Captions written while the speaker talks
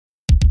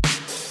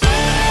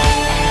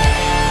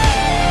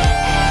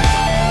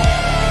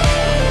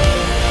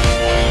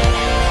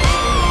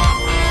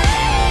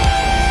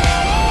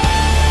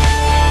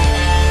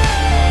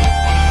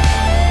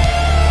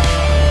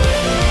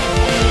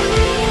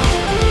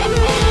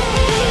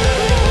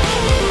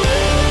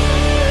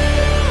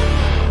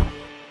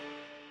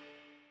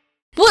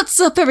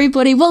up,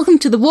 everybody? Welcome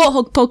to the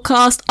Warthog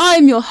Podcast.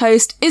 I'm your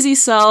host, Izzy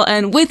Searle,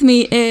 and with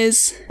me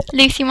is...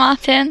 Lucy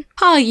Martin.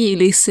 How are you,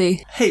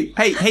 Lucy? Hey,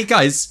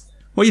 guys.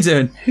 What are you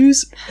doing?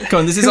 Come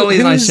on, this is Ollie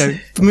and I's show.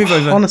 Move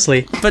over.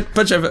 Honestly.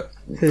 Bunch over.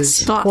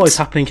 What is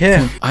happening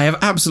here? I have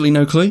absolutely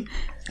no clue.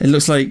 It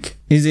looks like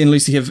Izzy and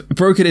Lucy have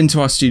broken into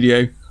our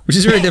studio, which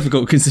is really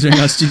difficult considering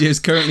our studio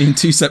is currently in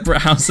two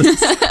separate houses.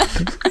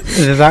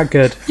 They're that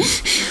good.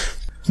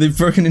 They've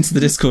broken into the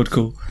Discord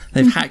call.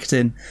 They've hacked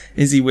in.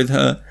 Izzy with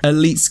her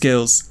elite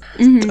skills.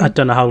 Mm-hmm. I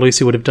don't know how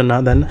Lucy would have done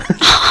that then.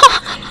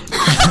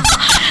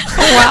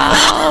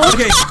 Wow.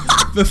 Okay,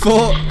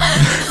 before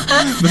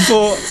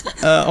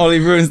Ollie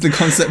ruins the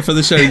concept for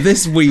the show,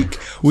 this week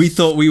we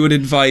thought we would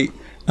invite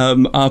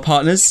our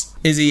partners,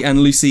 Izzy and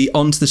Lucy,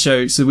 onto the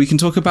show so we can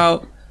talk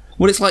about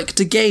what it's like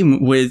to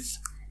game with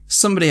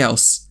somebody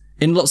else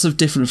in lots of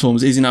different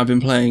forms. Izzy and I have been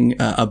playing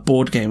a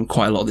board game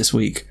quite a lot this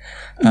week,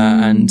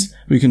 and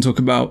we can talk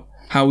about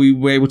how we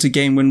were able to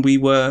game when we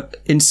were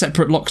in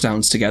separate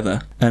lockdowns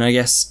together. And I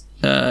guess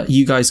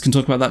you guys can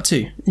talk about that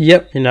too.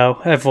 Yep,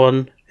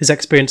 everyone is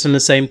experiencing the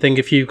same thing.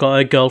 If you've got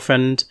a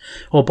girlfriend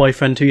or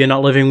boyfriend who you're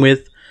not living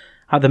with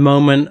at the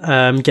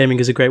moment, gaming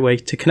is a great way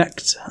to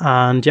connect.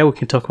 And yeah, we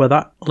can talk about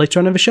that later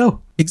on in the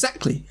show.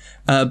 Exactly.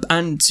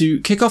 And to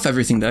kick off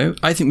everything though,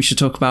 I think we should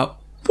talk about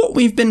what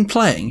we've been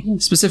playing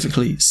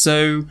specifically.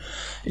 So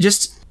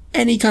just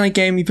any kind of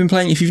game you've been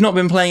playing. If you've not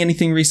been playing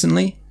anything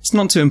recently, it's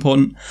not too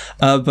important,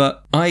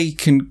 but I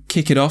can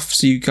kick it off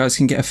so you guys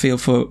can get a feel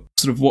for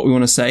sort of what we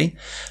want to say.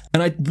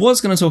 And I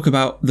was going to talk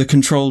about the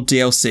Control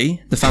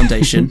DLC, the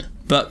Foundation,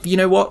 but you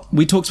know what?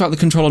 We talked about the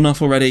Control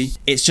enough already.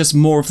 It's just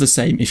more of the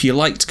same. If you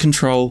liked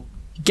Control,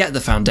 get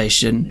the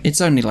Foundation.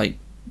 It's only like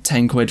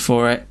 10 quid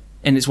for it,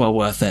 and it's well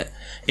worth it.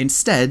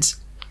 Instead,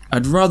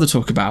 I'd rather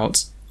talk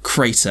about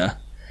Crater,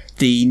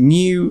 the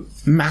new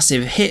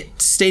massive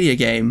hit Stadia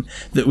game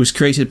that was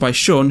created by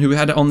Sean, who we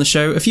had it on the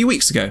show a few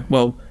weeks ago.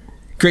 Well,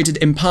 created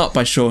in part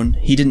by Sean.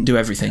 He didn't do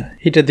everything.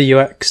 He did the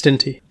UX,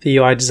 didn't he? The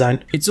UI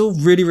design. It's all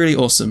really, really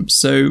awesome.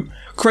 So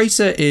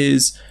Crater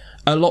is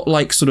a lot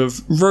like sort of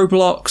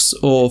Roblox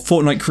or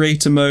Fortnite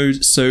creator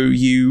mode. So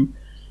you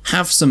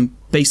have some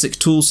basic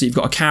tools. So you've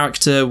got a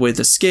character with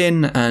a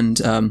skin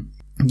and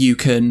you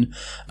can,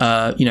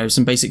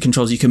 some basic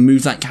controls. You can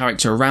move that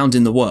character around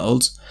in the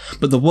world,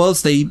 but the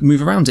worlds they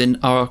move around in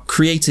are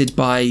created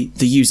by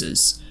the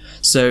users.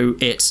 So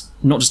it's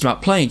not just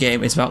about playing a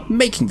game, it's about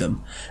making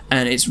them.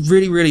 And it's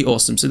really, really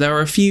awesome. So there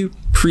are a few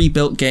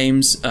pre-built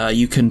games.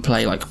 You can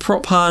play like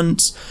Prop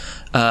Hunt.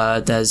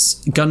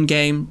 There's Gun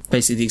Game,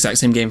 basically the exact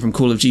same game from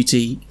Call of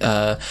Duty.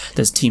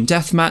 There's Team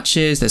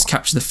Deathmatches. There's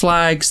Capture the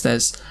Flags.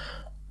 There's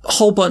a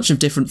whole bunch of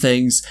different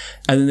things,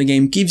 and then the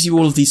game gives you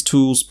all of these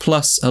tools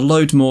plus a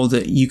load more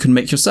that you can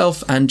make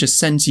yourself and just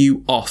sends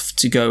you off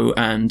to go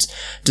and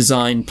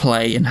design,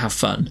 play and have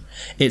fun.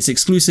 It's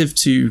exclusive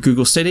to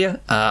Google Stadia.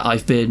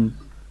 I've been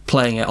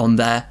playing it on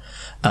there.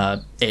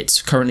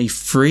 It's currently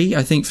free,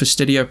 I think, for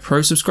Stadia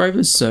Pro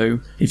subscribers,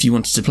 so if you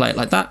wanted to play it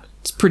like that,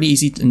 it's pretty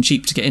easy and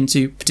cheap to get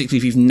into, particularly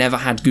if you've never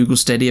had Google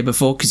Stadia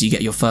before, because you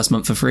get your first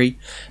month for free,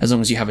 as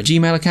long as you have a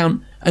Gmail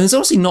account. And there's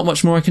honestly not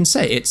much more I can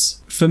say.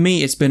 For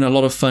me, it's been a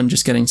lot of fun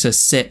just getting to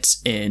sit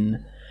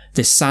in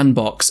this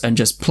sandbox and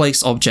just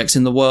place objects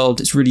in the world.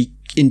 It's really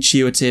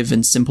intuitive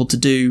and simple to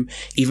do.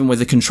 Even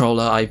with a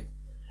controller, I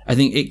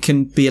think it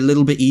can be a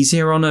little bit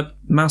easier on a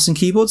mouse and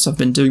keyboard, so I've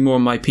been doing more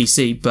on my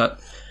PC,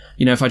 but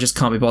if I just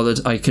can't be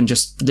bothered, I can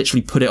just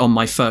literally put it on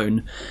my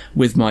phone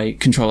with my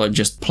controller and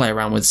just play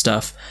around with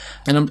stuff.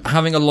 And I'm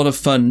having a lot of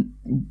fun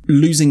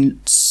losing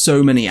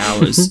so many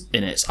hours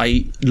in it.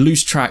 I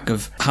lose track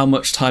of how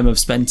much time I've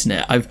spent in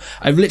it. I've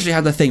literally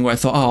had the thing where I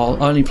thought,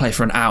 I'll only play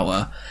for an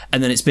hour,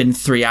 and then it's been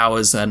 3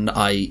 hours and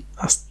I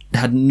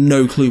had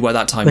no clue where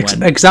that time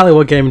went. Exactly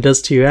what gaming does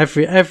to you.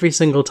 Every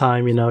single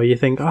time, you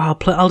think,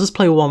 I'll just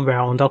play one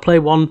round. I'll play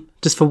one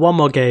just for one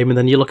more game, and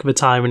then you look at the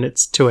time and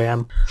it's 2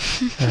 a.m.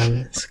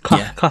 It's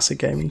classic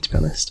gaming, to be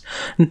honest.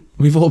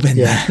 We've all been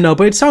there. No,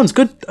 but it sounds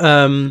good,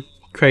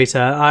 Crater.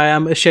 I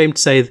am ashamed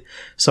to say,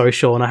 sorry,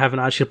 Sean, I haven't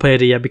actually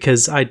played it yet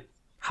because I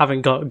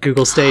haven't got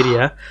Google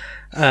Stadia.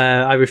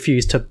 I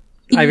refuse to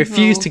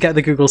get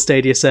the Google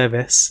Stadia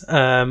service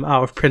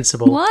out of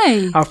principle.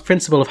 Why? Out of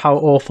principle of how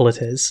awful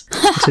it is,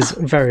 which is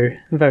very,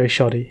 very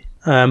shoddy.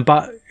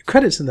 But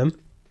credit to them,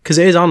 because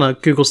it is on a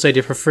Google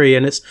Stadia for free,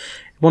 and it's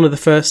one of the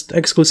first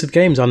exclusive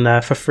games on there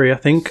for free, I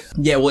think.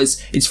 Yeah, well,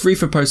 it's free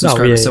for Pro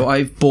subscribers, so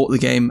I've bought the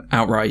game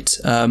outright.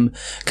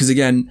 Because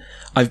again,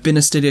 I've been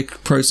a Stadia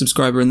Pro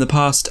subscriber in the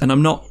past, and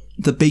I'm not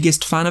the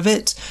biggest fan of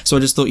it, so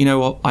I just thought,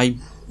 I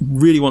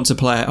really want to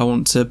play it. I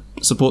want to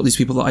support these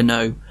people that I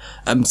know,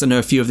 because I know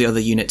a few of the other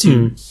Unit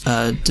 2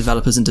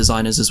 developers and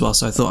designers as well,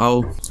 so I thought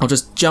I'll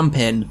just jump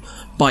in,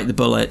 bite the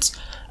bullet,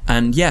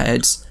 and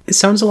it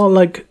sounds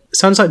like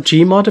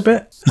Gmod a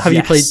bit. Have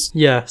you played?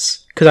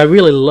 Yes, because I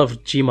really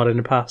loved Gmod in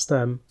the past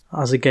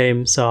as a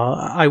game, so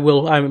I'm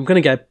going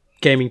to get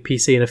gaming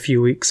PC in a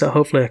few weeks, so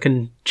hopefully I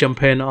can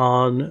jump in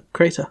on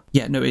Crater.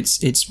 Yeah, no,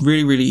 it's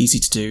really, really easy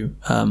to do,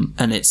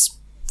 and it's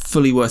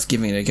fully worth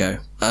giving it a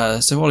go.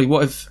 So Ollie,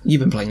 what have you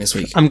been playing this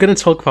week? I'm going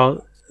to talk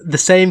about the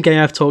same game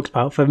I've talked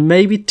about for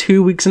maybe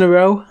 2 weeks in a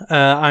row.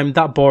 I'm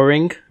that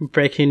boring.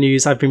 Breaking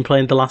news, I've been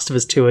playing The Last of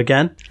Us 2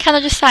 again. Can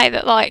I just say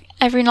that, like,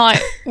 every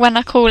night when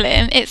I call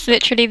him, it's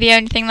literally the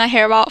only thing I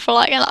hear about for,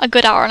 like, a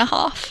good hour and a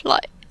half.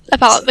 Like,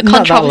 about the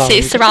Not that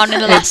controversies long. surrounding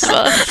The Last of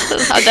Us.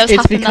 That was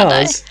It's happening that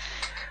day.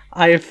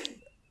 because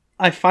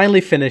I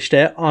finally finished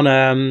it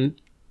on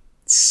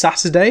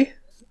Saturday.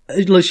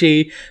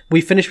 Literally,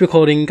 we finished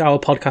recording our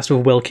podcast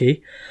with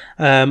Wilkie.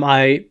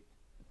 I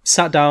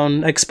sat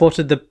down,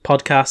 exported the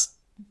podcast,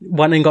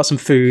 went and got some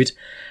food,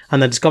 and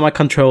then just got my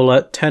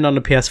controller, turned on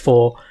the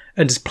PS4,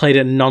 and just played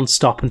it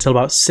non-stop until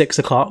about 6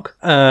 o'clock.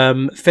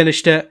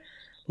 Finished it,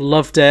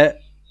 loved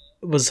it,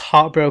 was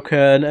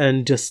heartbroken,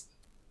 and just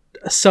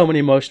so many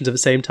emotions at the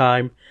same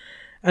time.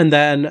 And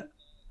then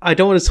I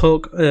don't want to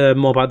talk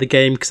more about the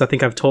game because I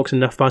think I've talked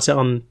enough about it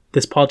on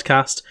this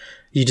podcast.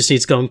 You just need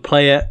to go and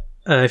play it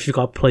if you've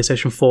got a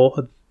PlayStation 4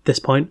 at this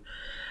point.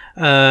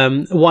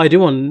 What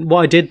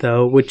I did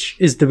though, which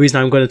is the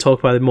reason I'm going to talk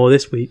about it more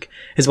this week,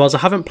 is whilst I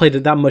haven't played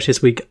it that much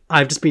this week,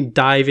 I've just been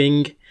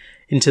diving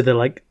into the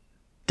like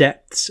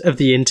depths of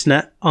the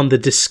internet on the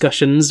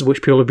discussions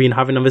which people have been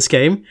having on this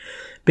game,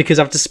 because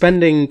after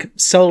spending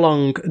so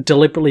long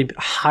deliberately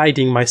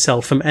hiding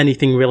myself from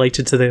anything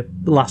related to The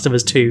Last of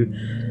Us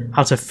 2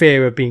 out of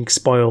fear of being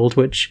spoiled,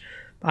 which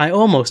I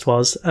almost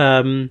was,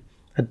 I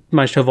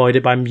managed to avoid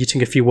it by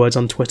muting a few words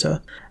on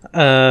Twitter.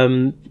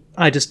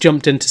 I just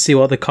jumped in to see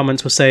what the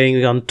comments were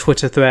saying on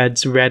Twitter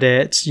threads,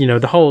 Reddit, you know,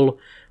 the whole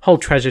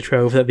treasure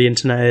trove that the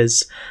internet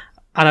is.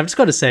 And I've just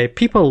got to say,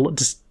 people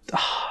just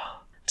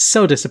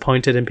so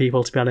disappointed in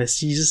people, to be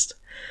honest.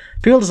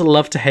 People just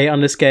love to hate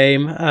on this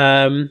game.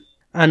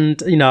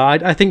 And, you know,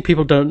 I think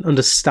people don't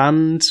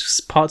understand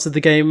parts of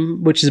the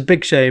game, which is a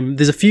big shame.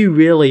 There's a few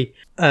really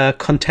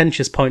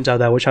contentious points out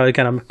there, which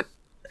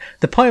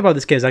the point about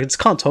this game is I just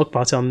can't talk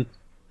about it on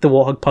the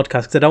Warthog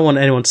podcast because I don't want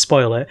anyone to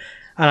spoil it.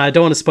 And I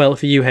don't want to spoil it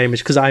for you,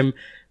 Hamish, because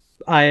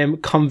I am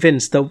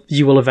convinced that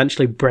you will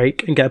eventually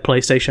break and get a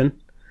PlayStation.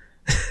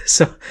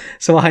 so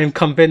I am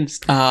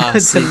convinced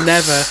to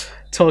never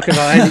talk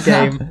about any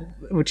game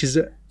which is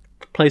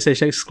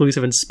PlayStation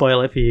exclusive and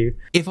spoil it for you.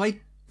 If I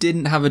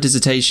didn't have a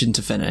dissertation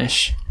to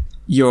finish,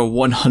 you're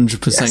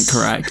 100%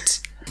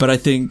 correct. But I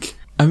think,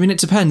 it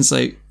depends.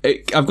 Like,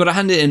 I've got to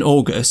hand it in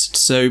August,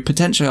 so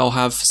potentially I'll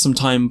have some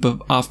time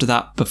after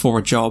that before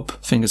a job,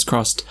 fingers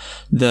crossed,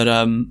 that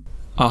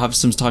I'll have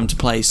some time to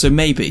play. So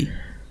maybe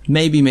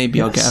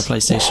I'll get a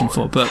PlayStation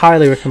 4. But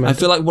highly recommend. I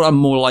feel like what I'm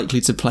more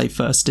likely to play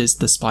first is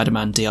the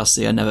Spider-Man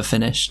DLC I never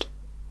finished.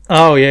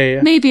 Oh,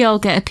 yeah. Maybe I'll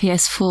get a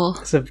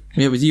PS4. So,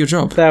 yeah, with your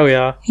job. There we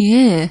are.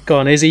 Yeah. Go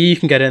on, Izzy, you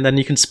can get it and then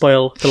you can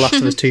spoil The Last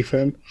of Us 2 for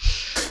him.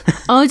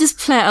 I'll just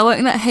play it. I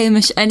won't let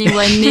Hamish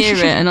anywhere near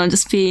it, and I'll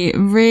just be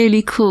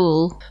really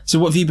cool. So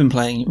what have you been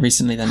playing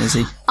recently then,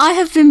 Izzy? I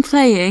have been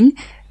playing...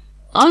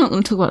 I'm not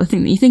going to talk about the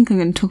thing that you think I'm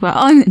going to talk about.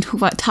 I'm going to talk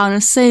about Town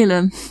of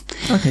Salem.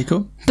 Okay,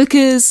 cool.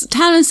 Because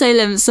Town of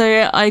Salem,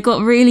 so I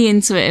got really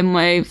into it in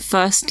my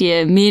first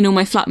year. Me and all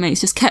my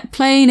flatmates just kept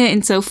playing it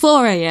until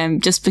 4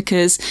 a.m. just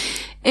because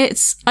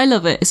I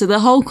love it. So the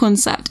whole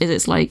concept is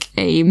it's like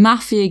a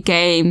mafia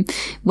game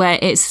where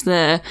it's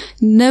the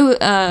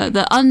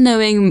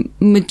unknowing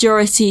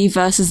majority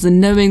versus the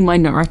knowing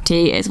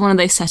minority. It's one of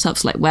those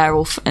setups like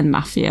Werewolf and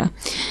Mafia.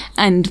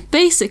 And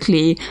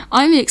basically,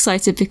 I'm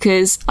excited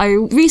because I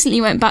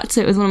recently went back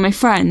to it with one of my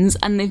friends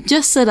and they've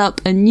just set up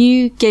a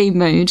new game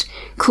mode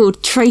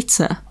called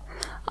Traitor.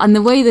 And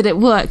the way that it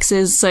works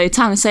is, so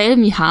Town of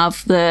Salem, you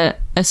have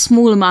a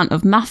small amount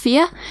of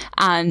mafia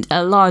and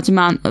a large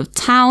amount of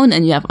town,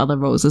 and you have other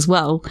roles as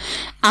well.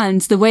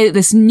 And the way that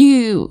this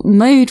new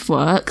mode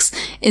works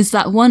is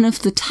that one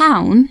of the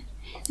town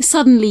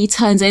suddenly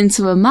turns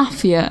into a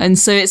mafia, and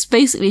so it's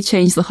basically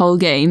changed the whole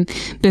game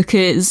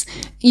because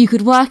you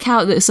could work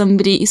out that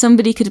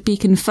somebody could be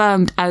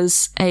confirmed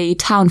as a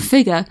town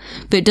figure,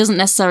 but it doesn't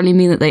necessarily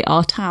mean that they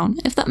are town,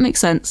 if that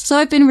makes sense. So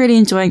I've been really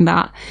enjoying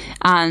that,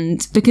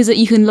 and because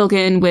you can log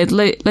in with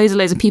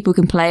loads of people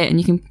can play it, and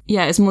you can,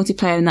 it's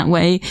multiplayer in that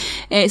way.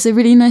 It's a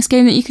really nice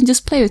game that you can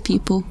just play with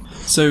people.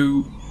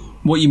 So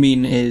what you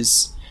mean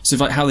is,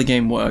 how the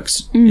game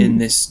works in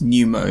this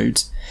new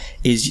mode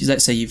is,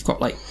 let's say you've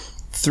got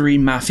 3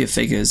 mafia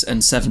figures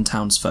and 7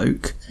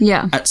 townsfolk.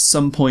 Yeah. At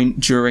some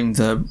point during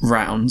the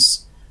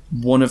rounds,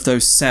 one of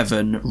those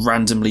 7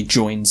 randomly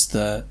joins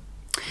the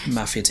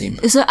mafia team.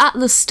 So at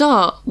the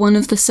start, one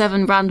of the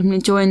 7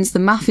 randomly joins the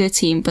mafia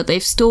team, but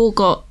they've still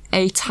got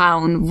a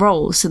town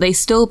role, so they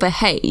still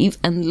behave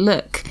and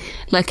look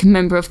like a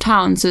member of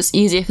town, so it's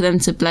easier for them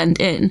to blend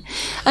in.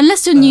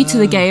 Unless you're new to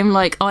the game,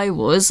 like I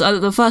was.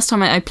 The first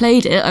time I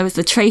played it, I was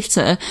the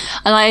traitor,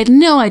 and I had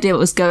no idea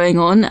what was going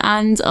on,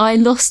 and I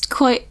lost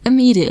quite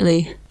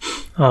immediately.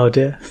 Oh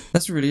dear.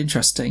 That's really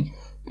interesting.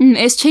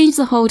 It's changed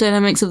the whole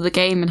dynamics of the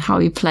game and how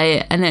you play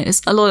it, and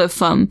it's a lot of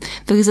fun,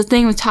 because the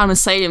thing with Town of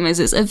Salem is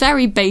it's a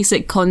very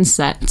basic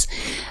concept,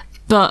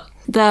 but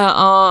there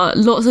are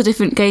lots of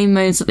different game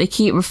modes that they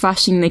keep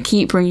refreshing, they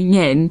keep bringing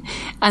in.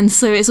 And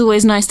so it's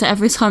always nice that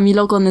every time you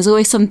log on, there's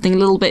always something a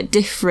little bit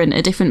different,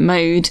 a different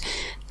mode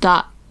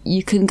that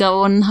you can go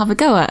on and have a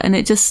go at. And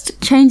it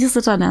just changes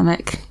the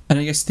dynamic. And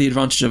I guess the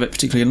advantage of it,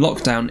 particularly in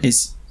lockdown,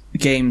 is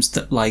games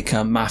that like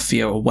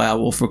Mafia or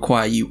Werewolf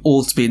require you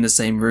all to be in the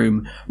same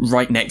room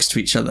right next to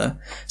each other.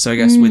 So I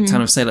guess with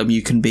Town of Salem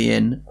you can be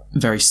in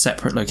very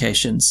separate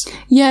locations.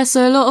 Yeah,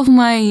 so a lot of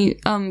my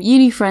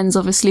uni friends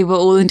obviously were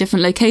all in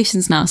different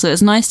locations now, so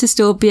it's nice to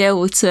still be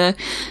able to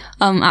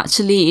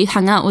actually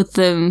hang out with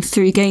them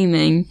through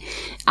gaming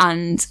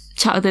and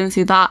chat with them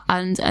through that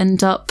and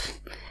end up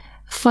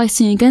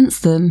fighting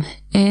against them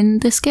in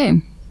this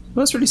game.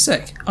 Well, that's really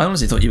sick. I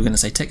honestly thought you were going to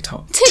say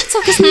TikTok.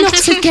 TikTok is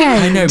not a game.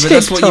 I know, but TikTok.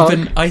 that's what you've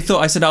been... I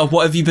thought I said, oh,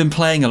 what have you been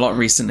playing a lot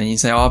recently? You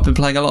say, oh, I've been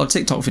playing a lot of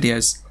TikTok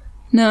videos.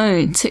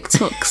 No,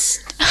 TikTok's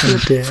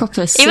dear.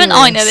 proper serious. Even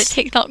I know that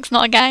TikTok's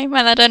not a game,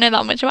 and I don't know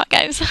that much about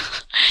games.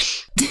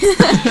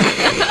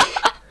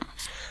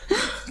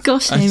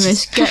 Gosh,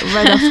 Hamish, get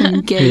read up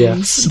on games.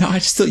 Yes. No, I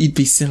just thought you'd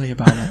be silly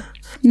about it.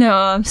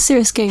 No,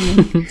 serious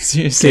gaming.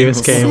 Serious gamer.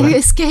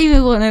 Serious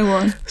gamer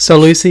 101. So,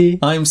 Lucy,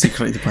 I'm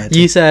secretly the player.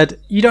 you said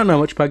you don't know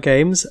much about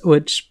games,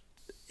 which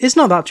is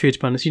not that true, to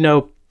be honest. You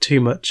know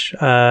too much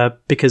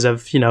because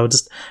of,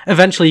 just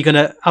eventually you're going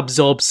to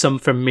absorb some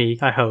from me,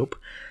 I hope.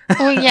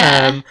 Well,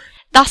 yeah.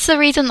 That's the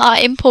reason that I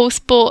impulse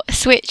bought a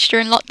Switch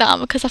during lockdown,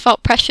 because I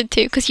felt pressured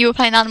to, because you were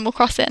playing Animal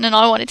Crossing and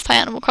I wanted to play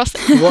Animal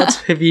Crossing. What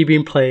have you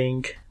been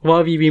playing? What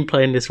have you been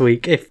playing this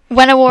week?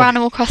 When I wore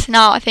Animal Crossing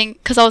out, I think,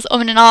 because I was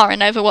and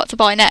ahhing over what to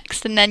buy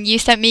next, and then you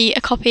sent me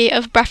a copy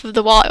of Breath of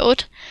the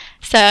Wild.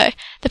 So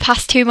the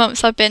past 2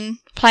 months I've been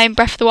playing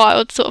Breath of the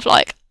Wild sort of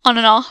like on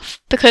and off,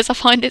 because I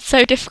find it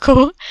so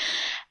difficult.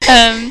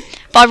 But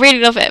I really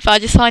love it, but I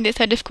just find it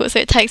so difficult, so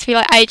it takes me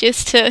like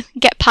ages to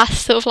get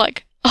past sort of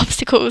like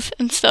obstacles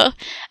and stuff.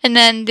 And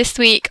then this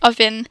week I've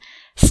been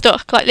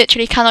stuck, like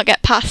literally cannot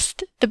get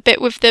past the bit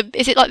with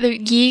is it like the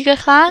Yiga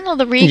clan or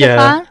the Riga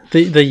clan?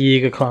 the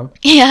Yiga clan.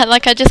 Yeah,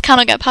 like I just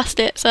cannot get past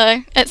it,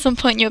 so at some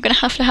point you're going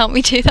to have to help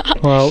me do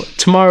that. Well,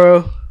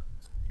 tomorrow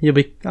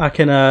I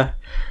can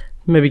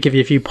maybe give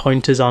you a few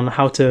pointers on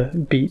how to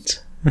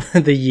beat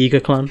the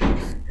Yiga clan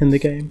in the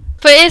game.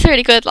 But it is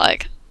really good,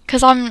 like,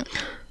 because I'm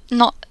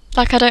not,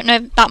 like, I don't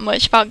know that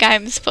much about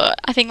games, but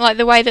I think, like,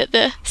 the way that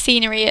the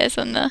scenery is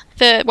and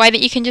the way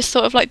that you can just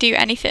sort of, like, do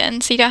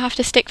anything, so you don't have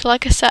to stick to,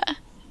 like, a set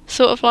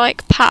sort of,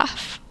 like,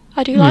 path.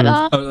 I do like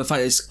that. Oh, the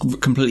fact it's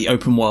completely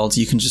open world,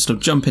 you can just sort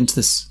of jump into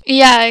this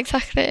Yeah,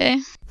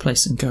 exactly.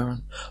 place and go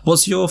around.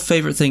 What's your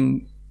favourite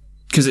thing?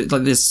 Because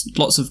there's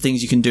lots of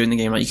things you can do in the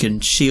game. Like you can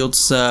shield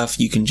surf,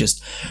 you can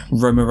just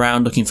roam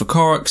around looking for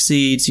Korok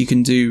seeds, you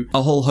can do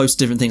a whole host of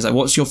different things. Like,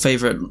 what's your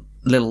favourite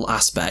little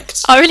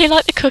aspect? I really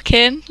like the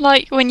cooking,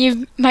 like when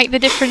you make the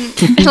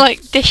different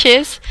like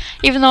dishes,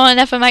 even though I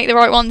never make the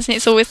right ones and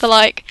it's always the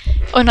like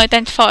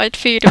unidentified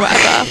food or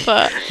whatever,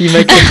 but You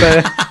make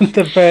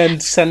the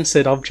burned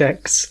censored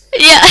objects.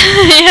 yeah.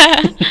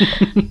 Yeah.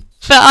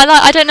 But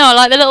I don't know, I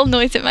like the little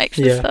noise it makes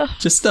and Yeah. stuff.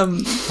 Just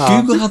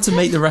Google how to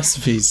make the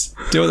recipes.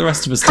 Do what the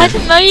rest of us do. I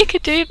didn't know you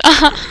could do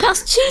that.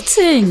 That's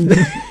cheating.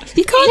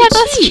 You can't Yeah,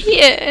 that's cheat.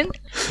 cheating.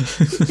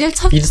 You have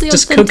to have You the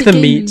just cook the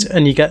authentic meat game.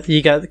 and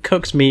you get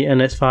cooked meat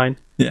and it's fine.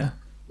 Yeah.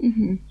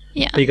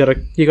 Yeah. But you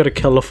gotta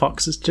kill the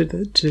foxes to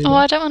do Oh, that.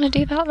 I don't want to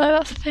do that though,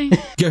 that's the thing.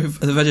 Go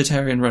for the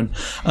vegetarian run.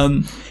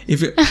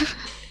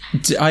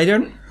 I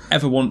don't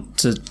ever want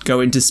to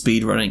go into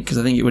speedrunning because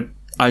I think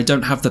I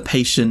don't have the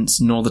patience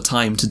nor the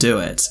time to do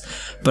it.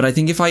 But I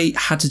think if I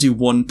had to do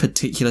one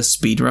particular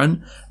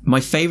speedrun,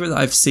 my favourite that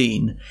I've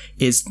seen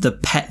is the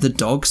pet the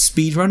dog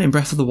speedrun in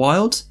Breath of the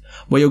Wild,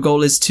 where your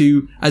goal is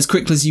to, as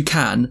quickly as you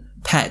can,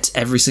 pet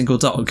every single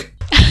dog.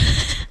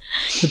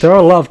 There are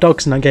a lot of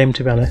dogs in that game,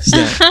 to be honest.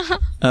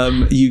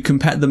 You can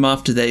pet them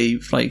after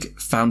they've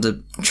found a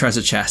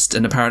treasure chest,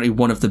 and apparently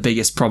one of the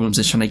biggest problems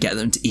is trying to get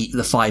them to eat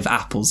the 5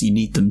 apples you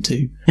need them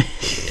to.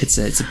 It's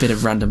a bit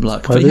of random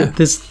luck. Well, But yeah.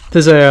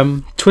 there's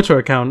a Twitter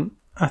account,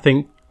 I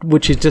think,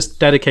 which is just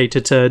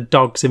dedicated to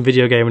dogs in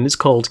video game, and it's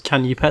called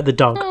 "Can You Pet the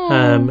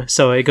Dog?"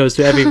 So it goes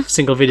through every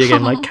single video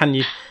game, like can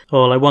you,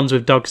 or like ones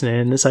with dogs in it,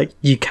 and it's like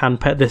you can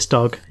pet this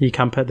dog, you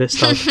can pet this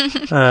dog.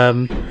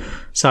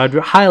 So I'd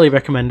highly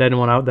recommend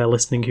anyone out there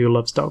listening who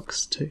loves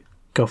dogs to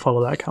go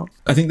follow that account.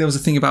 I think there was a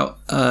thing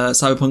about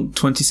Cyberpunk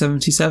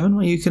 2077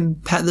 where you can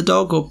pet the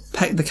dog or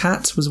pet the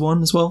cat was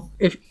one as well.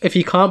 If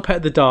you can't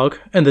pet the dog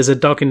and there's a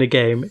dog in the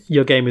game,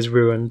 your game is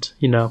ruined.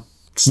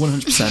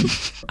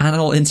 100%.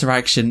 Animal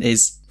interaction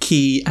is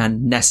key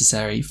and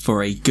necessary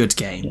for a good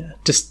game.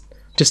 Just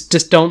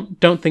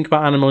don't think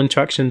about animal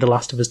interaction in The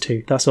Last of Us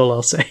 2. That's all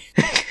I'll say.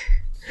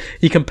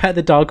 You can pet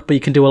the dog, but you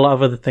can do a lot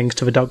of other things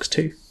to the dogs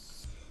too.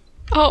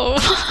 Oh.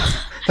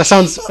 That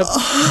sounds.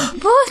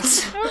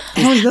 What?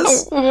 Ollie,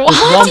 that's, One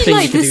Why do you thing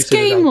like you can this do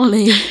to the game, dog.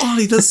 Ollie?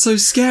 Ollie, that's so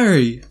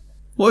scary.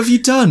 What have you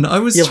done? I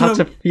was You'll trying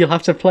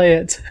have to play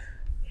it.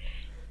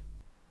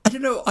 I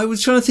don't know. I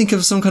was trying to think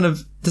of some kind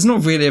of... There's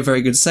not really a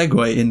very good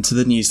segue into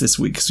the news this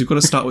week because we've got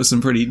to start with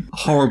some pretty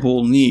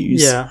horrible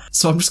news. Yeah.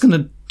 So I'm just going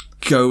to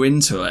go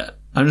into it.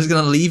 I'm going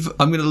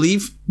to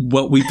leave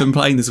what we've been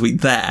playing this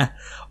week there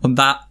on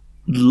that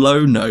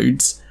low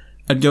note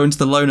and go into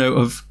the low note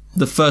of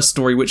the first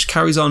story, which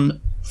carries on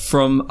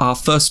from our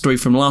first story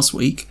from last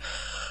week,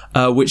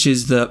 which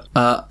is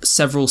that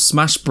several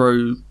Smash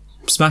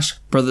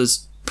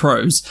Brothers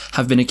pros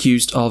have been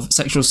accused of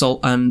sexual assault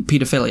and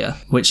paedophilia,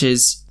 which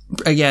is,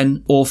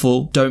 again,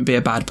 awful. Don't be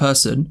a bad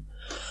person.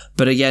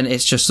 But again,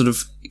 it's just sort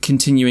of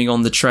continuing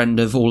on the trend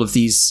of all of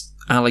these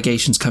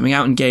allegations coming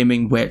out in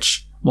gaming,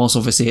 which, whilst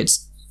obviously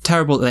it's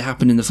terrible that they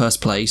happened in the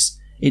first place,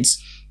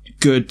 it's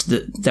good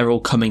that they're all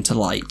coming to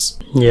light.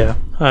 Yeah,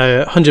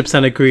 I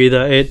 100% agree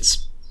that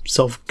it's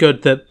sort of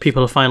good that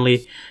people are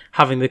finally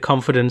having the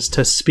confidence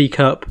to speak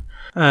up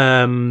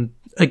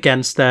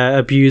against their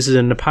abusers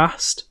in the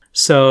past.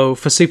 So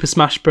for Super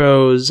Smash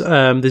Bros,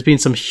 there's been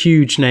some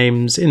huge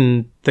names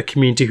in the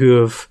community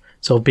who have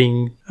sort of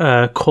been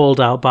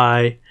called out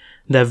by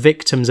their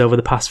victims over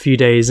the past few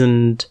days,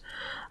 and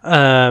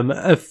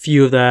a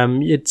few of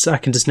them, I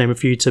can just name a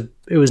few.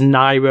 It was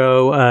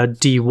Nairo,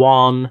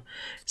 D1,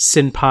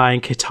 Sinpai,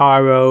 and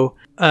Kitaro.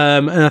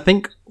 And I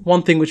think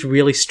one thing which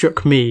really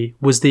struck me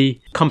was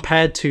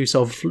compared to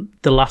sort of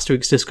the last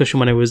week's discussion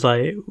when it was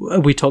like,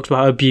 we talked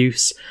about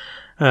abuse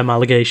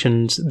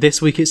allegations,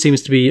 this week it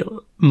seems to be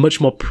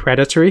much more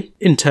predatory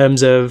in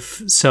terms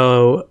of,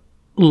 so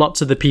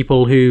lots of the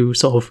people who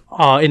sort of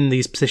are in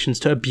these positions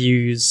to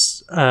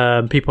abuse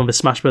people in the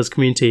Smash Bros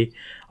community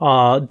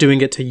are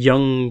doing it to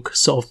young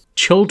sort of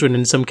children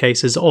in some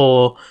cases,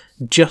 or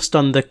just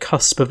on the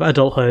cusp of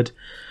adulthood.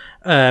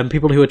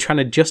 People who are trying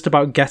to just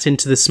about get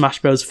into the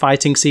Smash Bros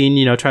fighting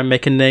scene, try and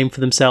make a name for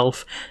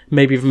themselves,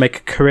 maybe even make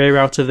a career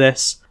out of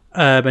this.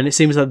 And it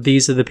seems that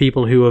these are the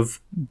people who have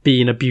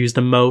been abused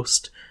the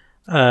most.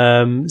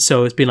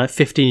 So it's been like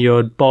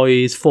 15-year-old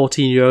boys,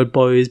 14-year-old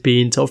boys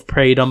being sort of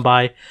preyed on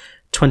by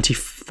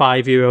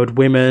 25-year-old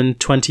women,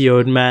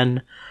 20-year-old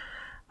men.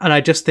 And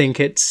I just think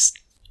it's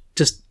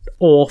just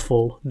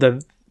awful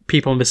that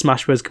people in the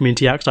Smash Bros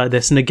community act like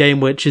this in a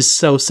game which is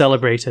so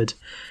celebrated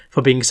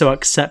for being so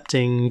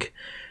accepting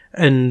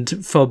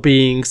and for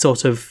being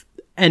sort of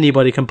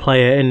anybody can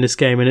play it in this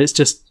game, and it's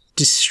just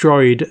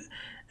destroyed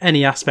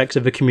any aspect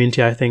of the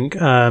community, I think.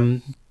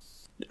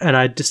 And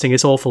I just think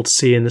it's awful to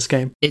see in this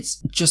game.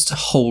 It's just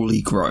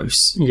wholly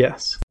gross.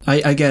 Yes.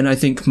 I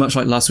think much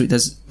like last week,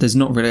 there's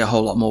not really a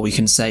whole lot more we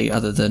can say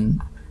other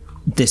than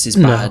this is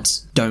bad.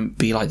 No. Don't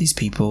be like these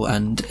people.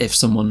 And if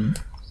someone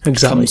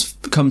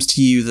comes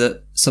to you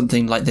that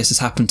something like this has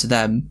happened to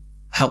them,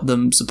 help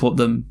them, support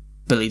them,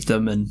 believe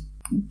them, and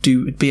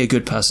be a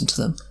good person to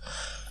them.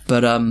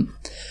 But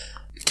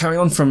carry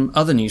on from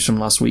other news from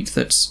last week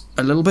that's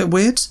a little bit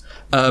weird.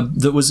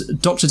 That was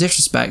Dr.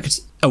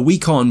 Disrespect. A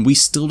week on, we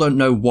still don't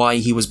know why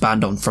he was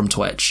banned from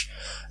Twitch.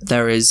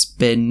 There has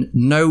been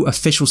no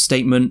official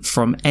statement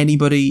from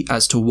anybody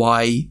as to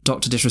why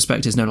Dr.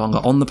 Disrespect is no longer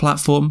on the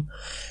platform.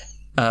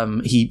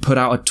 He put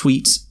out a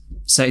tweet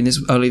saying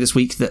this early this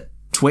week that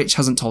Twitch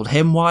hasn't told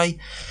him why.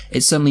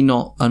 It's certainly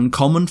not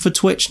uncommon for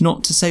Twitch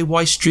not to say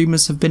why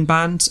streamers have been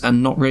banned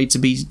and not really to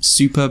be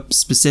super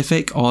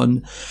specific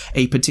on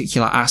a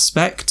particular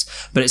aspect,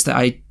 but it's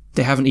that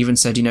they haven't even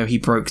said, he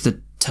broke the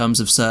terms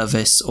of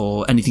service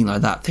or anything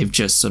like that. They've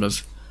just sort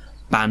of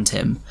banned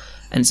him.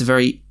 And it's a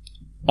very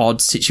odd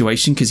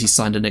situation because he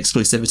signed an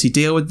exclusivity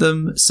deal with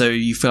them, so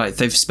you feel like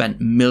they've spent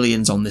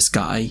millions on this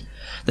guy.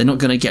 They're not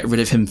going to get rid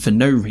of him for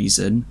no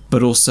reason,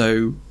 but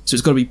also, so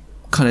it's got to be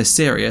kind of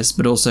serious,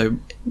 but also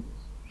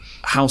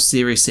how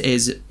serious it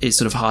is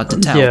sort of hard to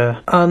tell.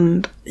 Yeah,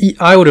 and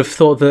I would have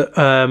thought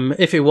that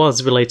if it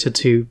was related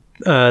to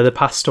the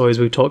past stories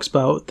we've talked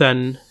about,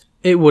 then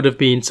it would have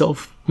been sort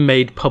of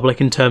made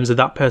public in terms of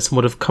that person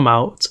would have come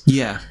out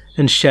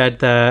and shared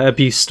their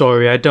abuse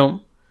story.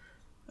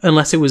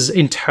 Unless it was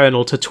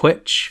internal to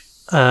Twitch.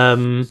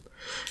 Again,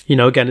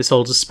 it's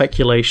all just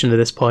speculation at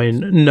this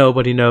point.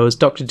 Nobody knows.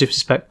 Dr.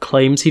 Disrespect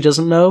claims he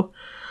doesn't know.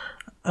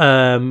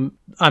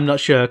 I'm not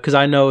sure, because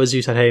I know, as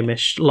you said,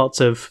 Hamish,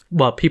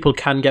 people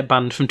can get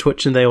banned from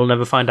Twitch and they will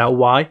never find out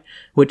why,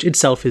 which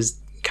itself is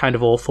kind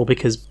of awful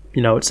because,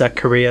 it's their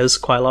careers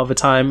quite a lot of the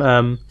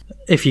time.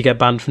 If you get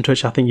banned from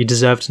Twitch, I think you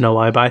deserve to know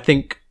why, but I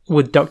think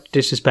with Dr.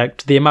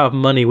 Disrespect, the amount of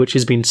money which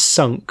has been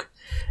sunk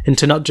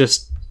into not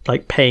just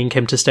like paying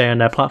him to stay on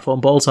their platform,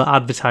 but also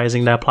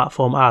advertising their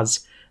platform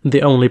as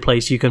the only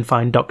place you can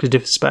find Dr.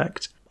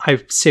 Disrespect,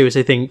 I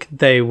seriously think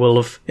they will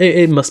have...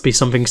 It must be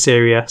something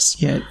serious.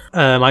 Yeah.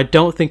 I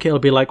don't think it'll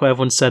be like what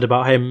everyone said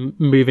about him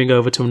moving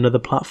over to another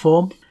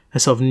platform. A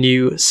sort of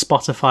new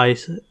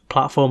Spotify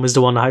platform is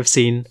the one I've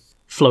seen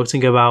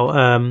floating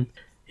about.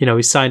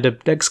 He signed an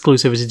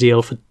exclusivity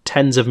deal for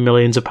tens of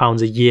millions of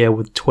pounds a year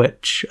with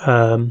Twitch.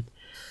 And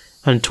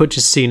Twitch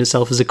has seen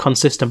itself as a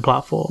consistent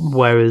platform,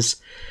 whereas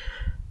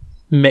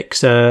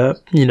Mixer,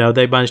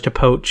 they managed to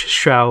poach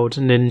Shroud,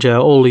 Ninja,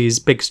 all these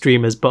big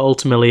streamers, but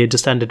ultimately it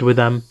just ended with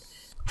them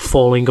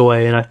falling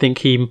away. And I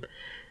think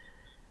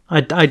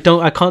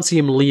I can't see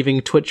him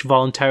leaving Twitch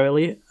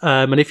voluntarily.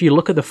 And if you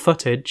look at the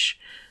footage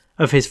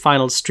of his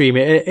final stream,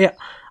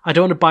 I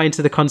don't want to buy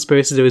into the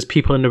conspiracy there was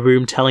people in the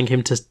room telling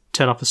him to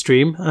turn off the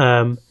stream.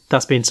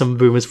 That's been some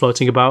rumours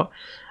floating about.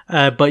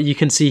 But you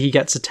can see he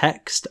gets a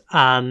text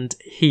and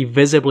he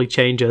visibly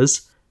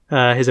changes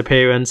his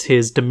appearance,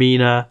 his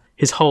demeanour,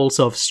 his whole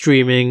sort of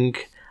streaming,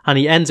 and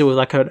he ends it with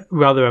like a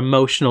rather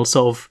emotional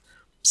sort of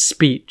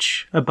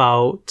speech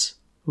about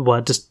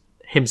just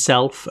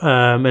himself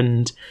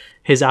and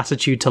his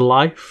attitude to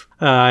life.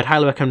 I'd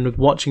highly recommend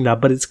watching that,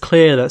 but it's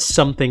clear that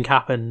something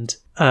happened,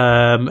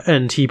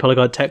 and he probably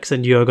got a text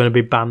saying you're going to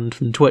be banned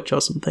from Twitch or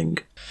something.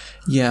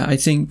 Yeah, I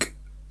think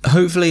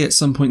hopefully at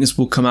some point this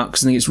will come out,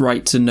 because I think it's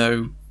right to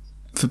know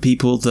for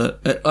people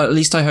that, at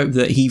least I hope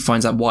that he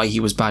finds out why he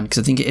was banned,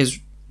 because I think it is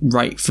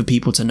right for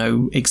people to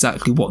know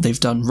exactly what they've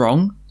done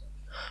wrong.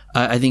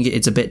 I think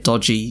it's a bit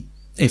dodgy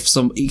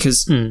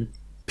because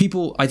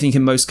people, I think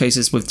in most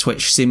cases with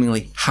Twitch,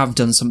 seemingly have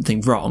done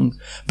something wrong,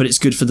 but it's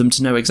good for them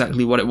to know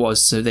exactly what it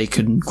was so they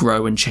can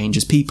grow and change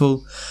as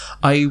people.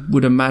 I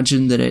would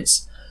imagine that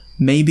it's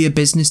maybe a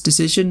business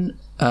decision.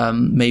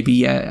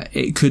 Maybe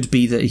it could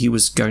be that he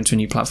was going to a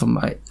new platform.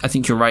 I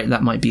think you're right,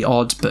 that might be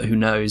odd, but who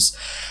knows.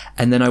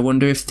 And then I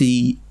wonder if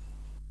the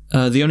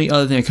only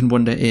other thing I can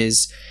wonder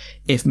is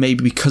if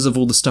maybe because of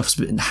all the stuff's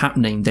been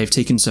happening, they've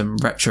taken some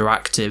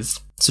retroactive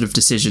sort of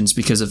decisions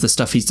because of the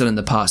stuff he's done in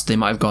the past. They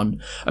might have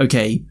gone,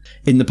 okay,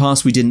 in the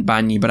past we didn't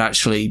ban you, but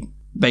actually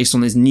based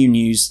on this new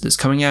news that's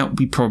coming out,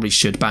 we probably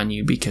should ban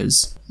you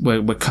because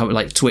we're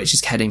like Twitch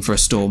is heading for a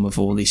storm of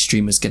all these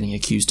streamers getting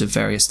accused of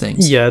various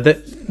things. Yeah,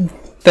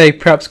 they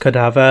perhaps could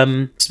have.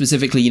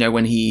 Specifically,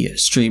 when he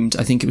streamed,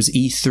 I think it was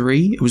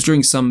E3. It was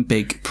during some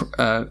big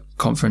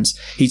conference.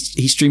 He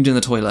streamed in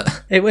the toilet.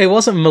 It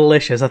wasn't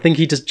malicious. I think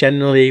he just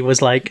generally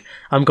was like,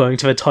 I'm going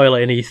to the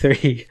toilet in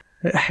E3.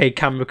 Hey,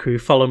 camera crew,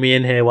 follow me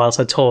in here whilst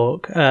I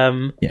talk.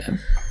 Yeah,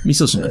 he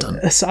still shouldn't have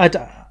done. So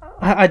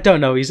I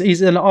don't know.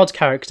 He's an odd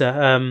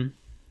character.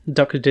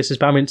 Dr.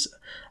 Disrespect. I mean,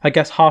 I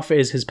guess half it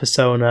is his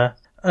persona.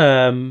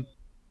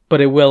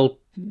 But it will.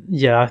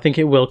 Yeah, I think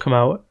it will come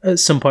out at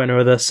some point or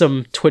other.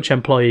 Some Twitch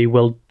employee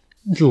will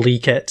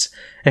leak it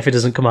if it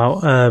doesn't come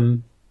out.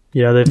 In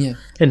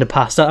the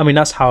past. I mean,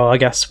 that's how I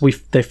guess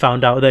they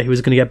found out that he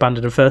was going to get banned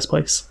in the first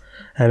place.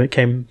 It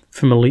came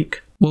from a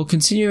leak. Well,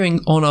 continuing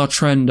on our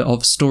trend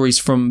of stories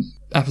from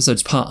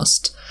episodes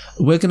past,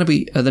 we're going to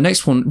be the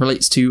next one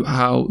relates to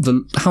how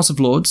the House of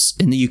Lords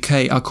in the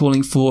UK are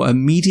calling for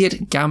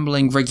immediate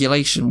gambling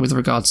regulation with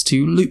regards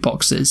to loot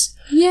boxes.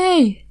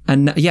 Yay!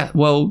 And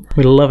well,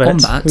 we love it. On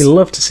that, we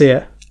love to see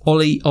it.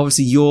 Ollie,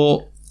 obviously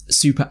you're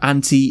super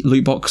anti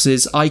loot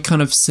boxes. I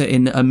kind of sit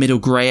in a middle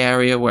grey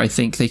area where I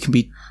think they can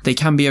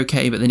be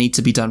okay, but they need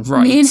to be done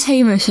right. Me and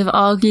Hamish have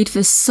argued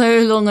for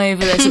so long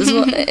over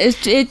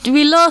this.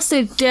 We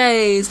lasted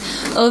days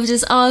of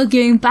just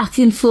arguing back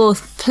and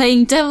forth,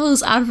 playing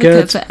devil's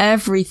advocate for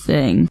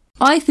everything.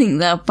 I think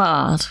they're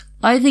bad.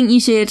 I think you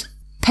should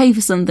pay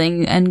for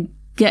something and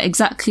get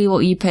exactly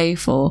what you pay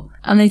for.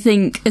 And I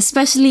think,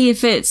 especially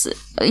if it's,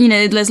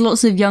 there's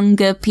lots of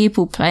younger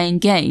people playing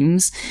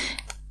games,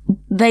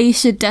 they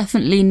should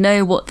definitely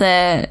know what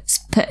they're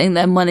putting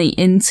their money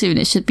into, and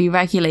it should be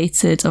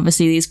regulated.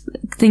 Obviously, these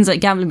things like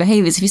gambling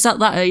behaviours, if you start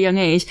that at a young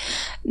age,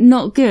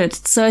 not good.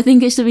 So I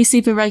think it should be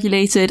super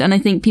regulated, and I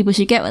think people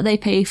should get what they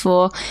pay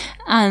for,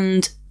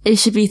 and it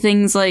should be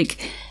things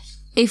like,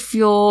 if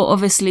you're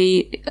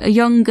obviously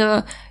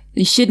younger,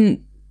 you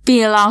shouldn't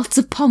be allowed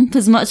to pump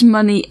as much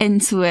money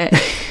into it.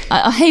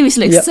 Hamish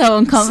looks so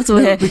uncomfortable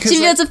here. Should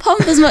be able to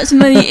pump as much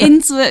money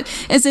into it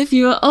as if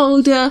you were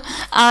older,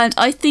 and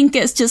I think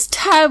it's just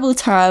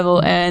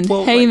terrible, and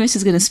Hamish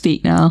is going to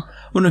speak now.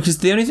 Well, no, because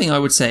the only thing I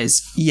would say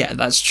is, yeah,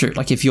 that's true.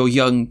 Like, if you're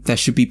young, there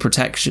should be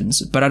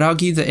protections. But I'd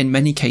argue that in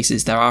many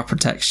cases there are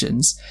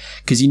protections,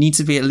 because you need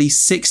to be at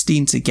least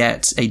 16 to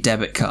get a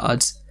debit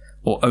card,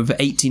 or over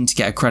 18 to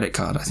get a credit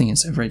card. I think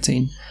it's over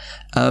 18.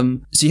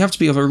 So you have to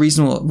be of a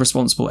reasonable,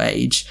 responsible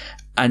age,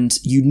 and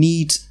you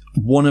need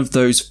one of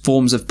those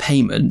forms of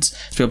payment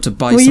to be able to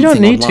buy something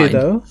online. Well, you don't need to,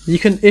 though. You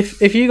can,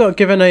 if you got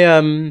given a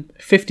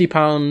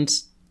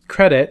 £50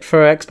 credit for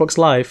Xbox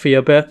Live for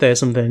your birthday or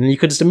something, you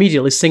could just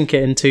immediately sink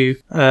it into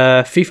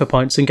FIFA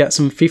points and get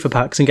some FIFA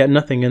packs and get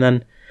nothing, and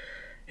then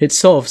it's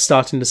sort of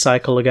starting to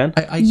cycle again.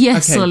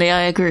 Yes, Ollie,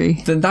 I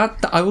agree. Then that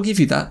I will give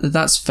you that.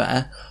 That's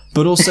fair,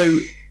 but also.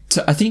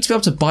 I think to be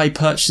able to buy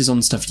purchases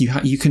on stuff,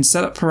 you can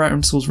set up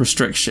parental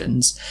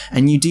restrictions,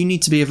 and you do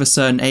need to be of a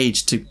certain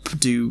age to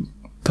do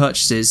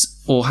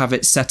purchases or have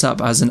it set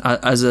up as an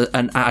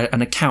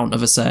account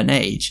of a certain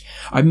age.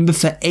 I remember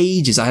for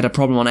ages I had a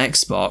problem on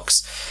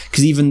Xbox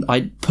because even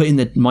I put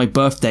in my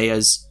birthday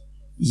as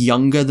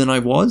younger than I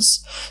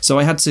was, so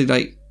I had to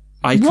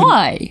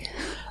Why?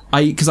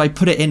 Because I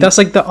put it in. That's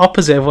like the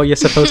opposite of what you're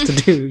supposed to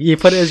do. You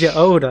put it as you're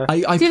older. Do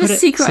you have a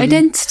secret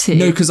identity?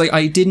 No, because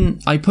I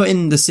didn't. I put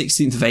in the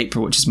 16th of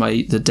April, which is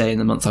the day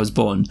and the month I was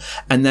born,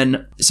 and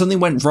then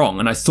something went wrong,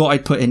 and I thought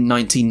I'd put in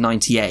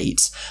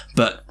 1998,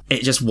 but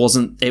it just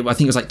wasn't, I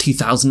think it was like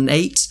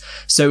 2008.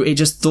 So it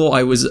just thought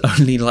I was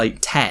only like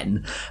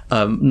 10.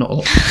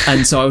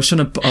 And so I was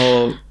trying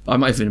to, I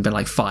might have even been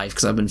like 5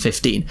 because I've been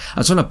 15. I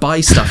was trying to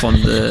buy stuff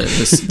on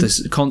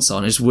this console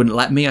and it just wouldn't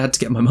let me. I had to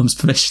get my mum's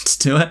permission to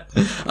do it.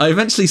 I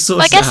eventually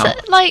sorted it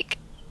out. Like,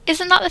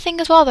 isn't that the thing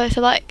as well though?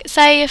 So like,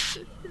 say if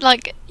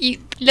like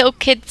little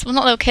kids, well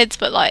not little kids,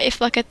 but like if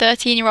like a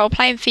 13-year-old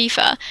playing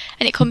FIFA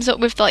and it comes up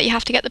with like you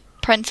have to get the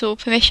parental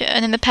permission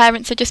and then the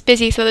parents are just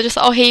busy, so they're just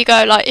like, oh here you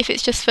go, like if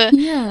it's just for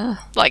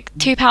like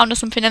 £2 or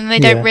something, and they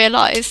don't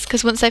realise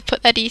because once they've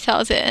put their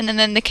details in and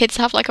then the kids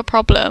have like a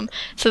problem,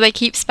 so they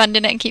keep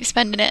spending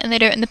it and they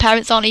don't, and the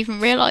parents aren't even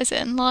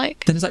realising.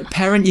 Like then it's like,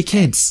 parent your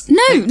kids.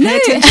 No, pay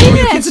attention to what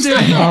your kids are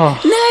doing.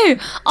 No,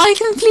 I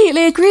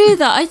completely agree with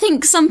that. I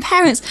think some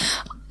parents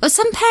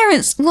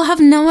will have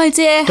no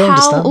idea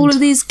how all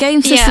of these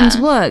game systems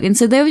work, and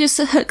so they will just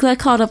hook their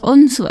card up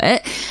onto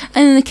it,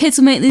 and then the kids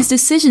will make these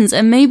decisions,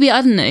 and maybe,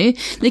 I don't know,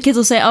 the kids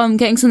will say, oh, I'm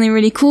getting something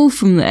really cool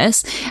from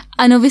this,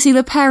 and obviously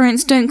the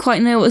parents don't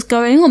quite know what's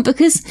going on,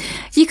 because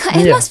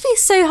it must be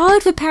so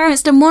hard for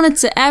parents to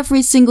monitor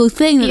every single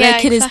thing that their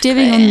kid is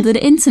doing on the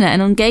internet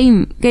and on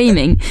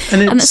gaming,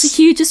 and that's a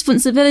huge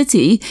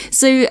responsibility.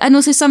 So, and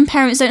also some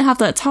parents don't have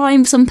that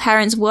time, some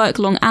parents work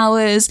long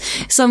hours,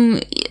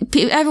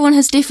 everyone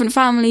has different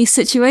family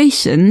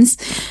situations.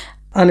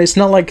 And it's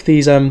not like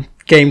these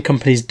game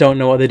companies don't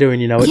know what they're doing,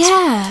 you know.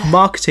 It's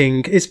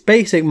marketing. It's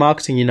basic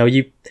marketing, you know.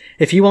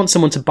 If you want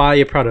someone to buy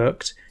your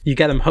product, you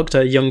get them hooked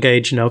at a young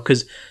age, you know,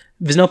 because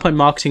there's no point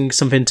marketing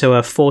something to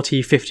a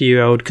 40,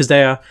 50-year-old because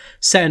they are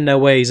set in their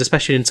ways,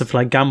 especially in stuff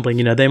like gambling.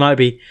 You know, they might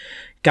be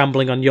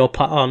gambling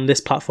on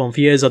this platform for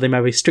years, or they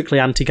might be strictly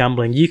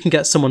anti-gambling. You can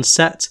get someone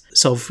set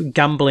sort of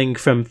gambling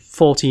from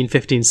 14,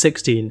 15,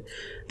 16.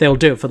 They'll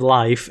do it for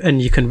life,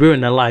 and you can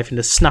ruin their life in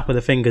the snap of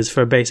the fingers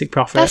for a basic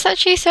profit. That's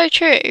actually so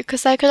true,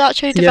 because they could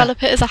actually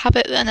develop it as a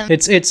habit then.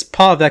 It's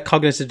part of their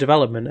cognitive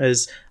development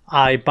as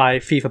I buy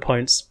FIFA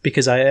points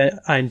because I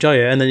enjoy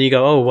it, and then you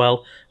go, oh,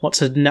 well,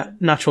 what's a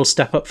natural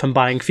step up from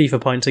buying FIFA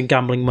points and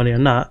gambling money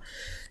on that?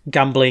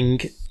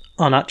 Gambling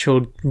on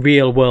actual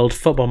real-world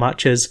football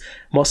matches.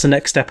 What's the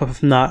next step up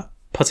from that?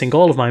 Putting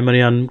all of my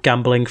money on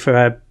gambling for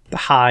a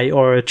high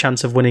or a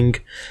chance of winning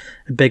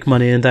big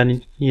money, and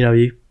then, you know,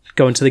 you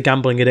go into the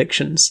gambling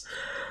addictions.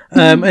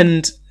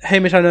 And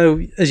Hamish, I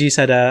know, as you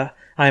said,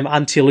 I'm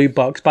anti-loot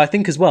box, but I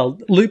think as well,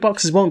 loot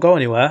boxes won't go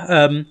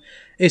anywhere.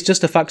 It's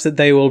just the fact that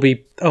they will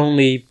be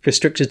only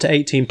restricted to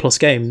 18 plus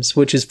games,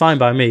 which is fine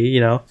by me, you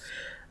know.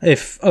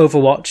 If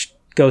Overwatch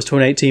goes to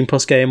an 18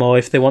 plus game, or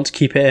if they want to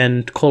keep it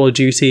in Call of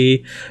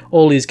Duty,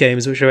 all these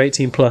games which are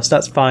 18 plus,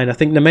 that's fine. I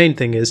think the main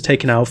thing is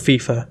taking out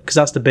FIFA, because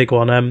that's the big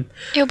one.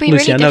 It'll be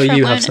Lucy, really I know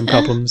you have some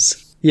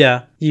problems.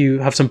 Yeah, you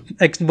have some,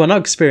 well, not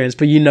experience,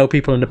 but you know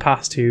people in the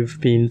past who've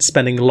been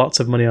spending lots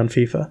of money on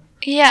FIFA.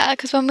 Yeah,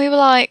 because when we were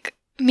like,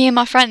 me and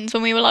my friends,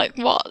 when we were like,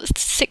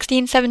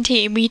 16,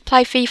 17, we'd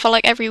play FIFA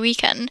like every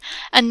weekend,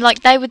 and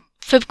like they would,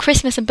 for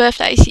Christmas and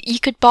birthdays, you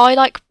could buy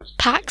like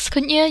packs,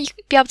 couldn't you? You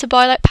could be able to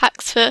buy like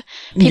packs for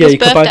people's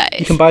birthdays.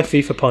 You can buy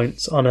FIFA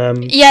points on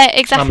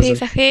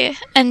exactly.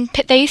 And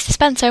they used to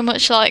spend so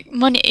much like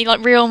money,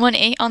 like real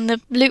money, on the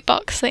loot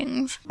box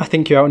things. I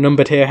think you're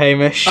outnumbered here,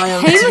 Hamish.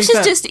 Hamish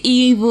is just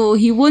evil.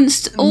 He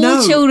wants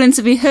all children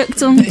to be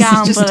hooked on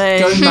gambling. Just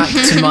going back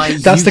to my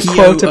That's the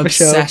quote of the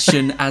show.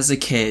 Obsession as a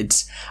kid.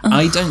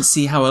 I don't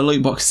see how a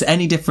loot box is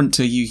any different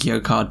to a Yu-Gi-Oh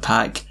card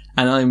pack,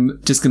 and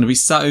I'm just going to be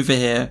sat over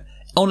here,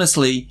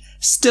 honestly,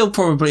 still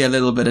probably a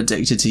little bit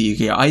addicted to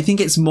Yu-Gi-Oh. I think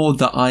it's more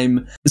that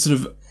I'm sort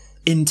of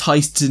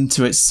enticed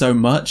into it so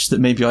much that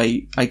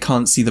maybe I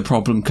can't see the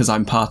problem because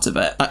I'm part of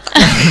it.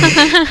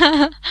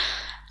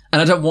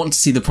 And I don't want to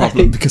see the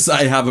problem because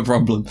I have a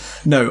problem.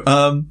 No,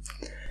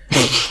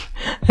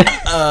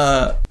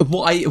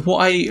 what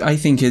I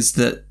think is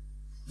that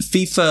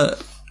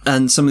FIFA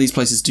and some of these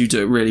places do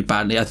it really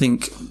badly. I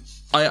think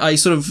I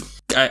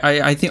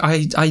think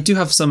I do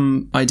have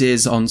some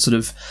ideas on sort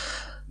of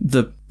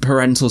the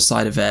parental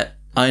side of it.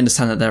 I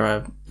understand that there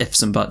are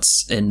ifs and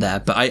buts in there,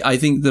 but I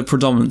think the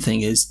predominant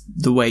thing is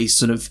the way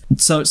sort of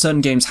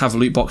certain games have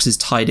loot boxes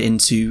tied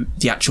into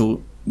the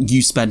actual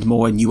you spend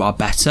more and you are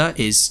better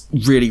is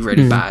really,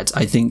 really bad.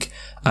 I think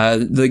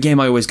the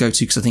game I always go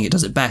to because I think it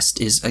does it best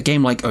is a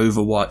game like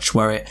Overwatch,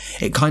 where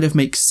it kind of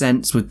makes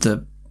sense with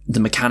the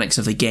mechanics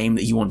of the game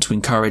that you want to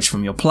encourage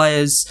from your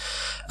players.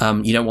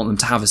 You don't want them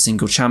to have a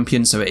single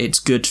champion, so it's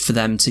good for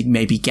them to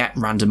maybe get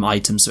random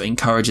items, so it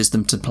encourages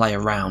them to play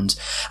around.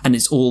 And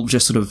it's all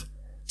just sort of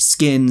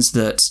skins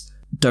that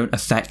don't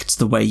affect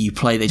the way you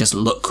play, they just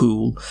look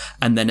cool.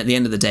 And then at the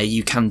end of the day,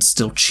 you can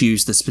still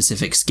choose the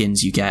specific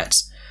skins you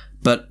get.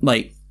 But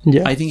like,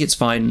 I think it's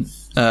fine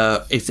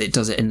if it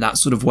does it in that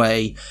sort of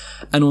way.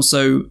 And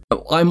also,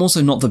 I'm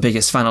also not the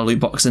biggest fan of loot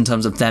boxes in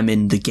terms of them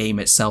in the game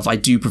itself. I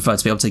do prefer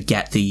to be able to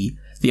get the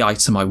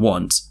item I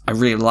want. I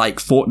really like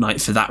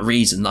Fortnite for that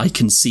reason. I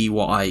can see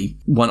what I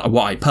want,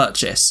 what I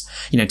purchase.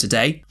 You know,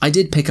 today I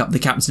did pick up the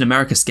Captain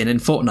America skin in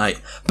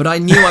Fortnite, but I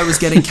knew I was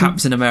getting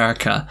Captain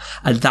America,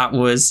 and that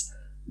was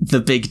the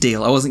big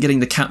deal. I wasn't getting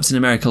the Captain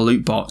America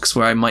loot box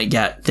where I might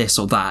get this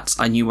or that.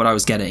 I knew what I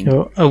was getting.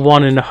 A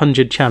 1 in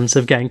 100 chance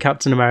of getting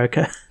Captain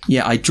America.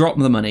 Yeah, I dropped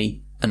the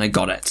money and I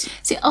got it.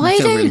 See, I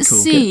don't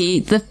see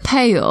the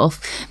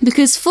payoff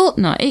because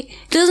Fortnite,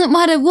 doesn't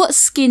matter what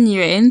skin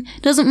you're in,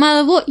 doesn't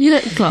matter what you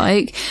look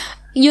like,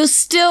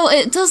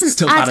 it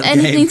doesn't add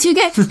anything to your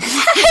game.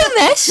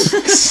 Hamish!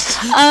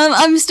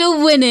 I'm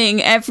still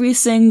winning every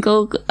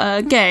single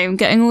game,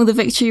 getting all the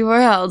victory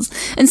royales.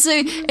 And so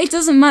it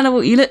doesn't matter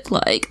what you look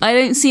like. I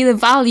don't see the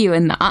value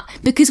in that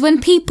because when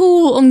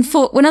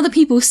other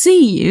people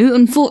see you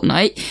on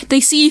Fortnite, they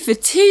see you for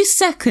 2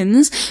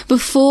 seconds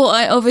before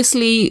I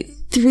obviously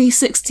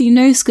 360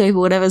 no scope or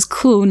whatever's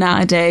cool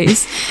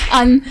nowadays.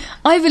 And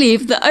I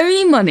believe the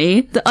only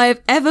money that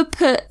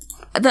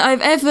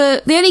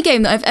the only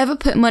game that I've ever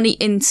put money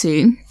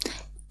into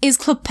is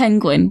Club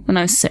Penguin when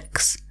I was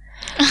 6.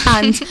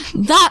 And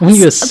that's when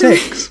you were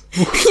 6.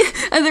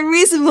 And the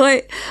reason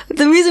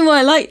why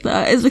I like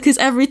that is because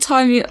every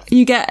time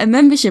you get a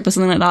membership or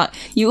something like that,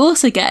 you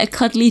also get a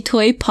cuddly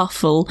toy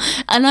puffle.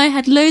 And I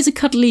had loads of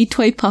cuddly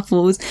toy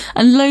puffles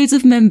and loads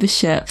of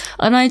membership,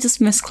 and I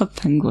just miss Club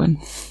Penguin.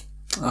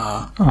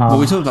 Well,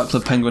 we talked about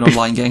Club Penguin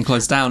Online getting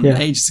closed down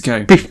ages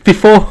ago.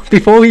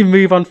 Before we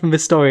move on from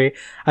this story,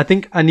 I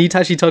think I need to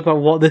actually talk about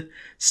what the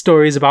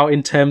story is about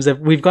in terms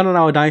of, we've gone on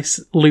our nice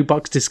loot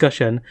box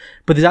discussion,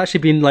 but there's actually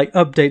been like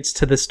updates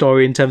to the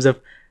story in terms of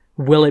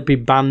will it be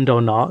banned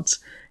or not?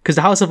 Because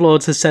the House of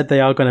Lords has said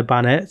they are going to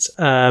ban it.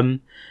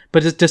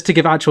 But just to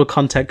give actual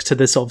context to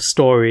this sort of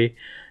story,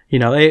 you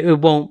know, it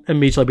won't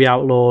immediately be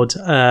outlawed.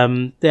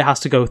 It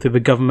has to go through the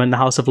government. The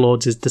House of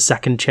Lords is the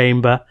second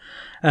chamber.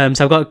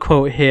 So I've got a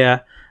quote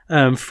here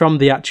from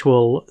the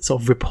actual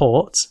sort of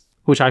report,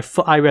 which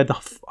I read the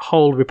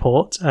whole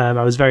report.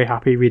 I was very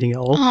happy reading it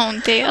all.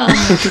 Oh dear.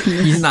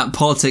 Using that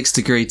politics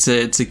degree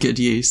to good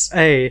use.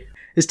 Hey,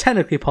 it's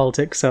technically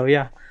politics, so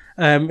yeah.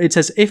 It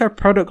says, if a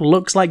product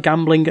looks like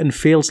gambling and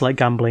feels like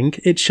gambling,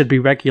 it should be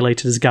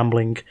regulated as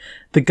gambling.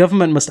 The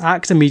government must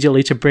act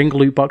immediately to bring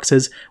loot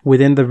boxes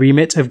within the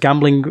remit of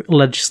gambling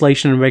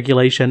legislation and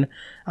regulation,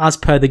 as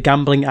per the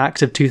Gambling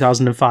Act of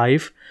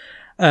 2005.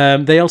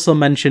 They also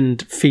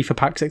mentioned FIFA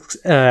packs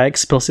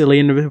explicitly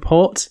in the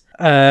report.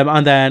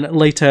 And then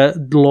later,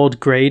 Lord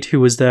Grade,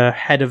 who was the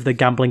head of the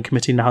gambling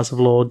committee in the House of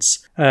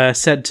Lords,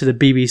 said to the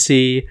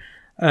BBC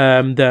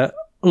that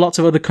lots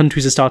of other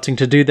countries are starting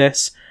to do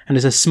this, and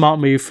it's a smart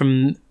move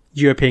from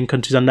European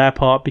countries on their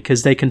part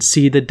because they can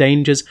see the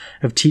dangers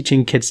of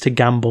teaching kids to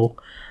gamble.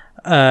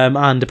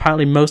 And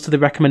apparently most of the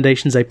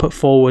recommendations they put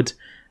forward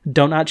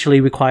don't actually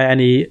require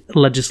any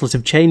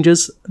legislative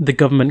changes. The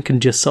government can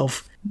just sort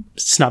of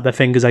snap their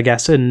fingers, I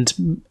guess,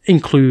 and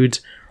include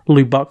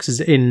loot boxes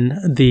in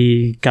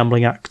the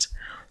Gambling Act.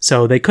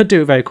 So they could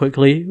do it very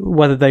quickly.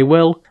 Whether they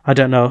will, I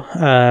don't know.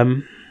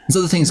 There's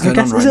other things going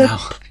on right now.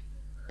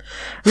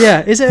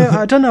 Yeah, is it?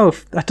 I don't know.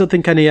 I don't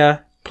think any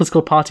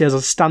political party has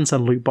a stance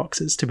on loot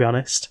boxes, to be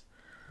honest.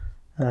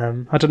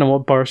 I don't know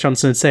what Boris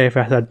Johnson would say if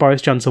I said,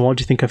 Boris Johnson, what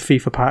do you think of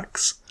FIFA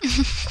packs?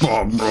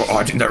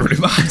 I think they're really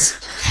bad.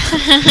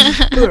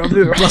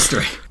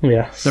 Blustery.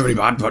 Yeah. They're really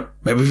bad, but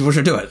maybe people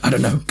should do it. I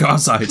don't know. Go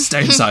outside.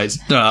 Stay inside.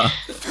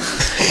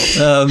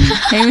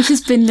 Hamish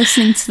has been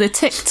listening to the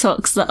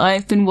TikToks that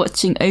I've been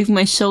watching over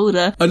my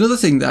shoulder. Another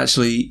thing that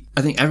actually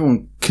I think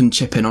everyone can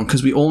chip in on,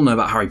 because we all know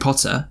about Harry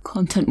Potter.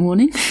 Content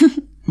warning.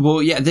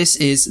 Well, yeah, this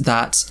is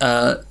that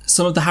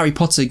some of the Harry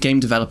Potter game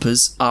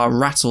developers are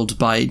rattled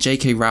by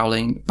J.K.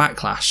 Rowling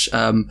backlash.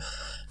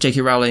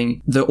 J.K.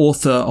 Rowling, the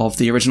author of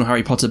the original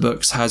Harry Potter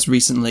books, has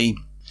recently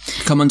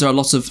come under a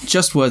lot of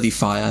just-worthy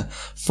fire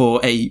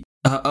for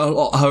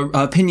her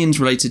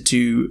opinions related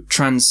to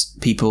trans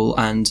people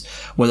and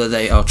whether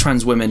they are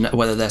trans women,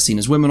 whether they're seen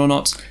as women or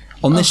not.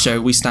 On this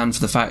show, we stand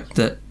for the fact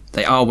that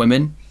they are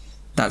women.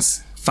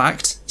 That's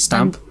fact.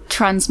 Stamp. And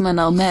trans men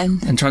are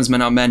men. And trans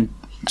men are men.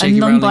 And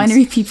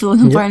non-binary people,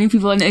 and non-binary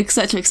people, and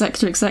etc.,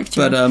 etc.,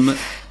 etc. But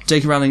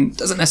J.K. Rowling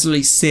doesn't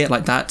necessarily see it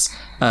like that.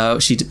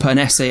 She put an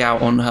essay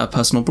out on her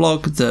personal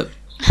blog that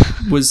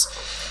was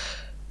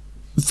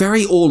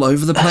very all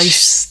over the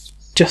place.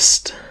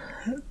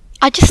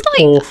 I just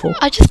awful.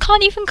 I just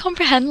can't even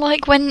comprehend,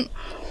 like, when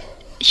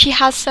she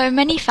has so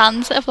many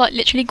fans that have, like,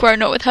 literally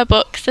grown up with her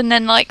books, and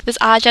then, like, there's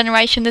our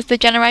generation, there's the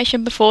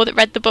generation before that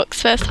read the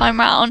books first time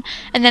round,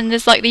 and then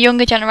there's, like, the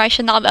younger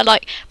generation now that are,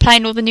 like,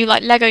 playing all the new,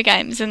 like, Lego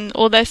games and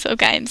all those sort of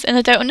games, and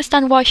I don't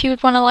understand why she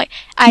would want to, like,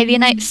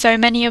 alienate so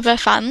many of her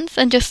fans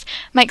and just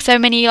make so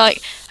many,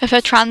 like, of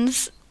her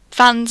trans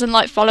fans and,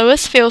 like,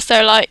 followers feel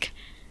so, like,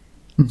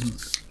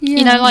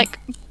 you know, like,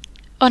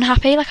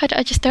 unhappy. Like,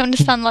 I just don't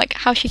understand, like,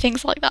 how she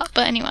thinks like that.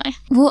 But anyway,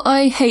 what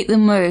I hate the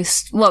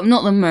most, well,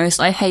 not the most,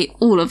 I hate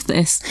all of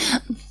this,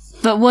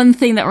 but one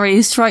thing that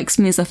really strikes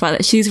me is the fact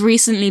that she's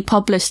recently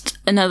published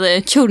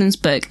another children's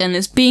book and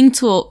it's being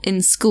taught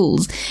in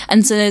schools,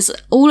 and so there's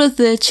all of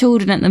the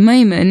children at the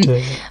moment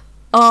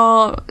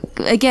are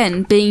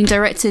again being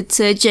directed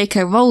to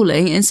J.K.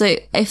 Rowling, and so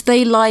if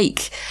they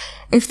like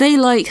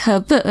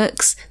her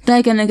books,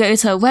 they're going to go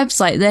to her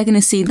website, they're going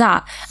to see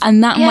that,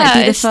 and that might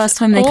be the first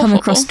time they come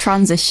across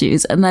trans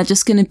issues, and they're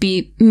just going to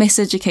be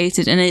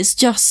miseducated, and it's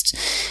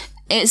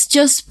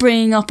just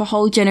bringing up a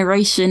whole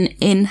generation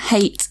in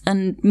hate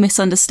and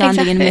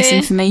misunderstanding and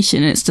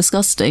misinformation. It's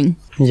disgusting.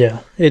 Yeah,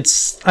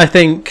 I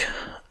think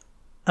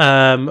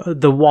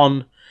the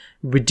one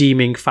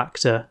redeeming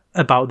factor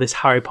about this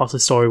Harry Potter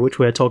story, which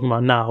we're talking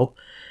about now,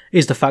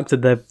 is the fact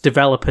that the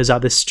developers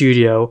at this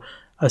studio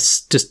are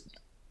just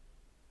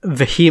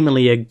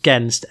vehemently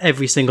against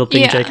every single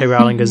thing J.K.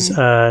 Rowling has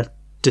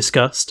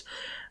discussed.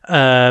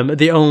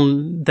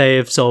 They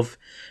have sort of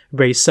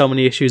raised so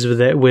many issues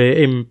with it. We're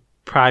in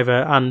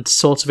private and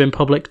sort of in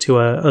public to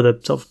other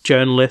sort of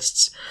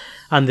journalists,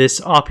 and this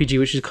RPG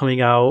which is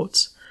coming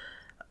out,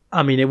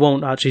 I mean, it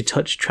won't actually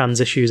touch trans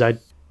issues.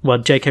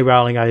 J.K.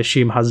 Rowling, I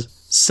assume, has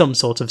some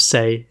sort of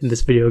say in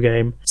this video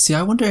game. See,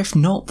 I wonder if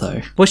not,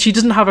 though. Well, she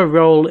doesn't have a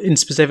role in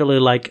specifically,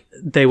 like,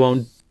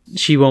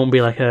 she won't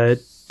be like a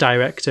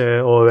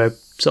director or a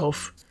sort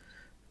of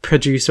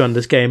producer on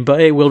this game,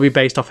 but it will be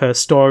based off her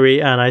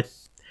story, and I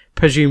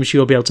presume she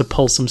will be able to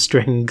pull some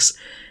strings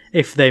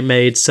if they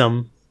made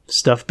some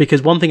stuff.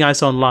 Because one thing I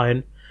saw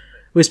online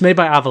was made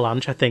by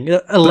Avalanche, I think,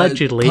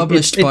 allegedly. But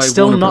published by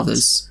still Warner not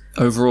Brothers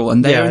overall,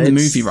 and they own the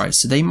movie rights,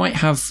 so they might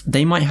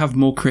have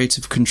more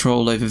creative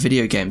control over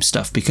video game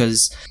stuff,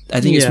 because I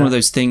think it's one of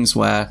those things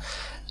where,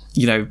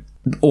 you know,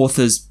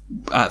 authors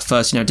at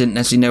first, you know, didn't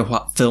necessarily know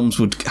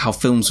how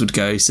films would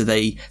go, so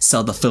they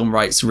sell the film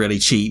rights really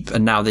cheap,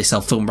 and now they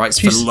sell film rights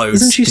for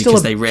loads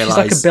because they realise... She's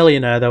like a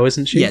billionaire, though,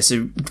 isn't she? Yeah,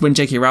 so when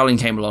J.K. Rowling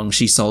came along,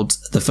 she sold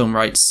the film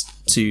rights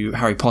to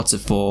Harry Potter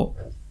for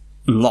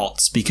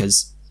lots,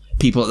 because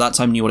people at that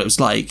time knew what it was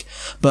like,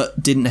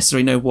 but didn't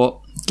necessarily know what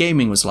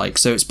gaming was like.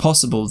 So it's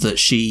possible that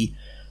she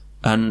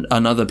and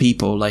other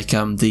people, like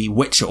the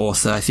Witcher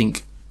author, I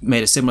think,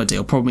 made a similar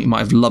deal, probably might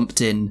have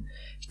lumped in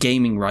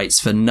gaming rights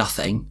for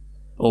nothing,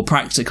 or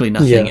practically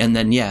nothing, and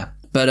then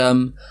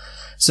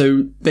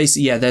so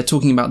basically they're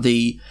talking about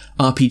the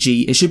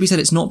RPG. It should be said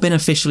it's not been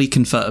officially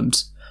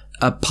confirmed,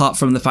 apart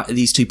from the fact that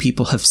these two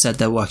people have said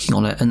they're working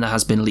on it, and there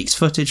has been leaked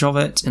footage of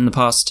it in the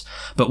past,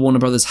 but Warner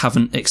Brothers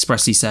haven't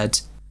expressly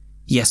said,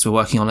 yes, we're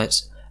working on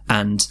it.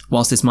 And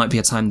whilst this might be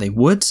a time they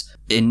would,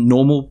 in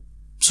normal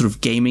sort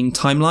of gaming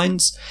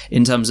timelines,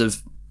 in terms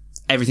of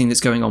everything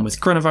that's going on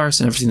with coronavirus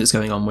and everything that's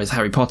going on with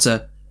Harry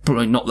Potter,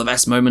 probably not the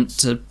best moment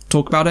to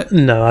talk about it.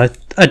 No,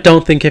 I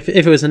don't think if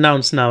it was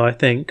announced now, I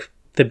think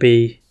there'd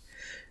be...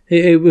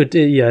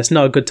 it's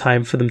not a good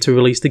time for them to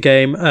release the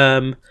game.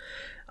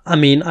 I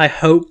mean, I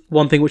hope,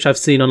 one thing which I've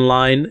seen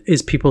online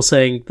is people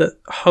saying that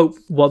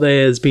what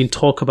there has been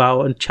talk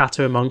about and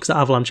chatter amongst the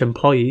Avalanche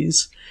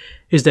employees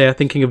is they are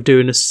thinking of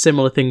doing a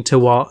similar thing to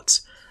what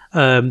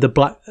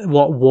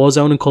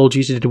Warzone and Call of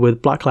Duty did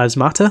with Black Lives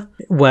Matter,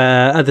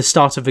 where at the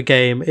start of the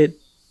game it's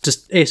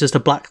just a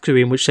black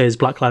screen which says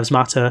Black Lives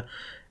Matter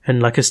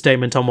and like a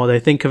statement on what they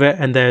think of it,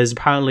 and there's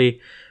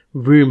apparently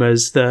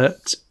rumours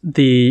that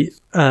the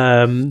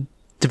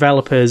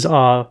developers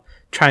are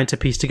trying to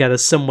piece together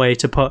some way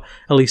to put,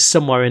 at least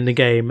somewhere in the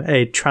game,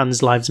 a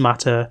Trans Lives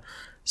Matter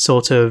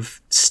sort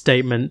of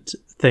statement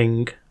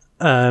thing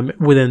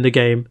within the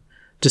game,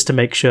 just to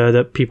make sure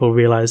that people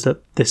realise that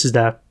this is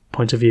their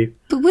point of view.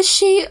 But would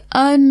she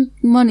earn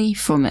money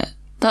from it?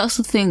 That's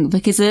the thing,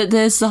 because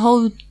there's the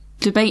whole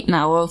debate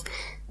now of,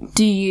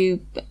 do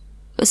you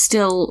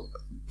still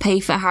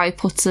pay for Harry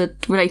Potter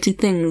related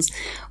things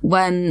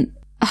when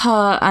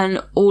her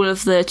and all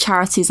of the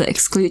charities that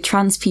exclude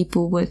trans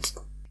people would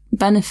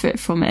benefit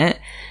from it?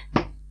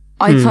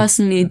 I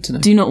personally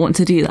do not want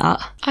to do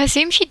that. I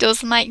assume she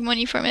does make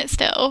money from it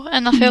still,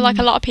 and I feel like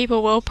a lot of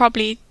people will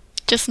probably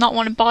just not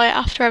want to buy it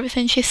after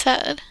everything she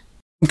said.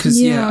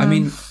 Because, I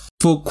mean,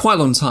 for quite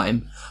a long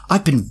time,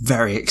 I've been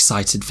very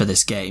excited for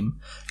this game,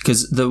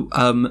 because the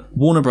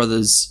Warner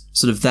Brothers,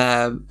 sort of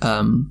their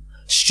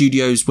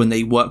studios, when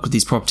they work with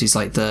these properties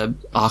like the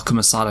Arkham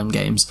Asylum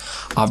games,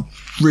 are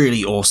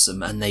really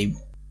awesome, and the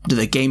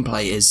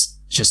gameplay is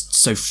just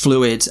so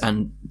fluid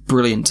and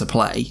brilliant to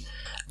play.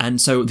 And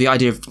so the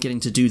idea of getting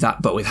to do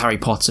that, but with Harry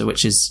Potter,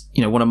 which is,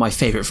 you know, one of my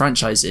favourite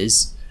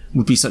franchises,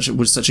 was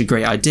such a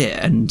great idea.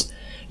 And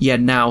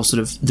now sort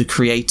of the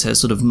creator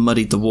sort of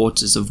muddied the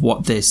waters of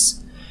what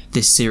this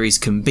series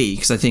can be,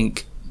 because I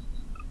think,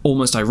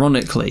 almost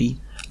ironically,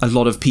 a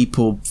lot of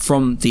people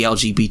from the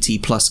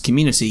LGBT plus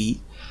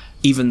community,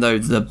 even though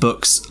the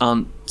books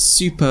aren't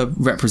super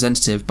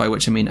representative, by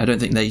which I mean I don't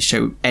think they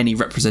show any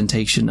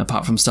representation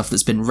apart from stuff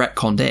that's been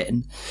retconned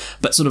in,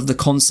 but sort of the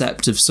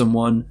concept of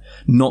someone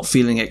not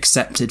feeling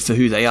accepted for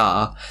who they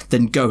are,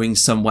 then going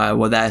somewhere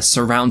where they're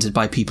surrounded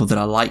by people that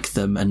are like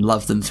them and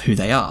love them for who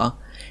they are,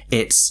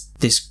 it's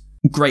this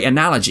great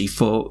analogy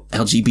for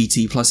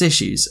LGBT plus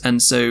issues.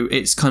 And so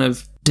it's kind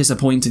of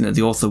disappointing that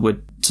the author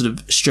would sort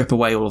of strip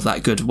away all of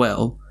that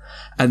goodwill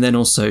and then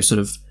also sort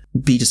of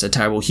be just a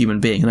terrible human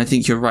being. And I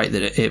think you're right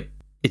that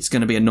it's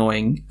going to be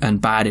annoying and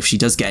bad if she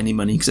does get any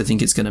money, because I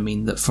think it's going to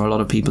mean that for a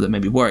lot of people that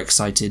maybe were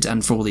excited,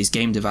 and for all these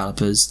game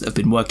developers that have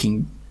been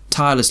working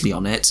tirelessly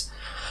on it,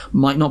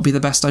 might not be the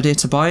best idea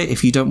to buy it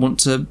if you don't want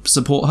to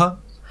support her.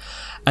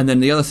 And then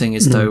the other thing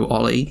is, though,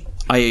 Ollie,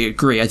 I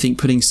agree. I think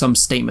putting some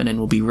statement in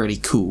will be really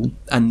cool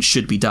and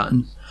should be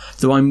done.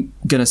 Though I'm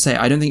going to say,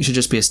 I don't think it should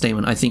just be a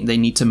statement. I think they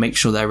need to make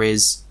sure there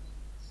is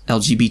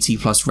LGBT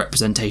plus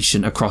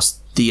representation across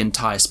the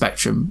entire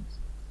spectrum,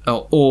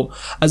 or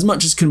as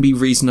much as can be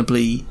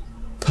reasonably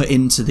put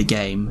into the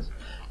game,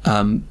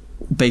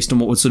 based on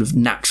what would sort of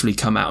naturally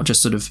come out.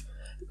 Just sort of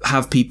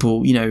have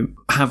people,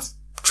 have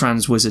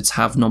trans wizards,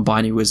 have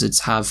non-binary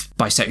wizards, have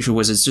bisexual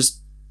wizards,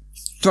 just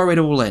throw it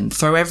all in.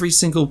 Throw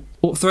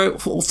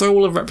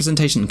all of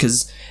representation,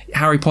 because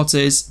Harry Potter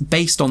is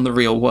based on the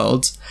real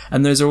world,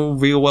 and those are all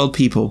real world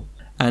people.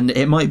 And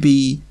it might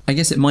be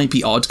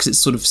odd because it's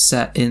sort of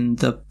set in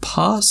the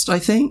past, I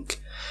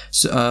think.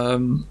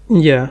 So,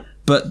 yeah.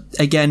 But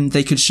again,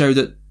 they could show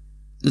that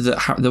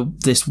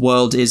this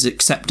world is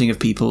accepting of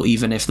people,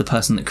 even if the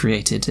person that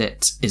created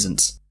it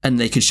isn't. And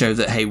they could show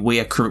that, hey, we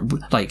are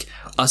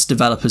us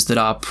developers that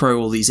are pro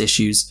all these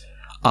issues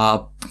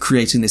are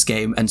creating this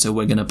game, and so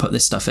we're going to put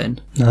this stuff in.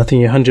 No, I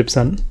think you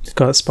 100%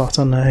 got it spot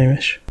on there,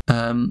 Hamish.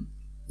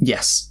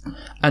 Yes.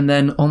 And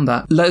then on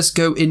that, let's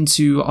go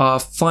into our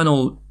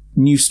final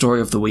news story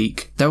of the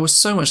week. There was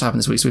so much that happened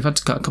this week, so we've had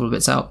to cut a couple of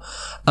bits out.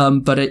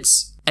 But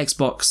it's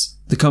Xbox,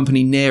 the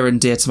company near and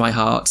dear to my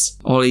heart.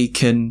 Ollie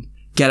can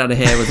get out of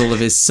here with all of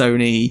his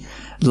Sony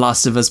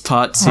Last of Us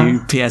Part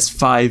 2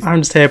 PS5.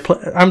 I'm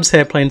just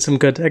here playing some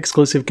good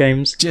exclusive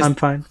games. I'm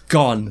fine.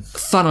 Gone.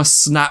 Thanos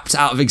snapped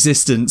out of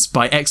existence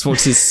by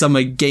Xbox's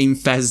Summer Game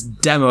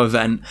Fest demo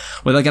event,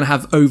 where they're going to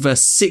have over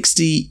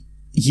 60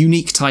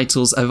 unique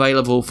titles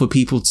available for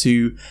people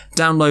to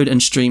download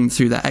and stream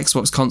through their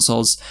Xbox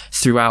consoles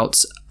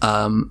throughout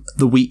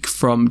the week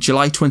from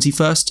July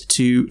 21st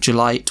to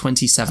July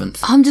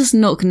 27th. I'm just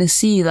not going to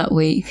see you that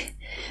week.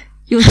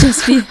 You'll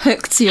just be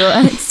hooked to your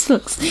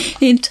Xbox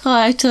the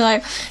entire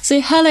time.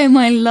 Say, hello,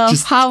 my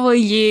love, how are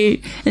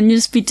you? And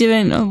just be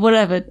doing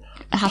whatever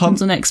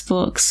happens on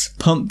Xbox.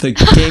 Pump the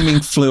gaming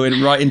fluid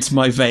right into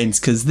my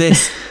veins, because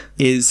this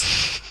is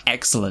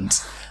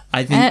excellent.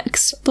 I think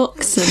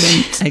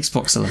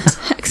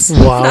Xboxcellent.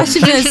 Wow. That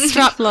should be a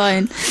strap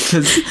line.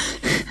 Because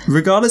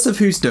regardless of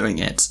who's doing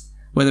it,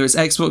 whether it's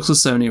Xbox or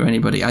Sony or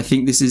anybody, I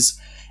think this is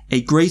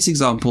a great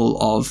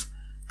example of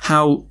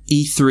how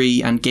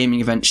E3 and gaming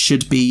events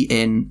should be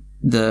in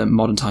the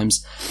modern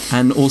times.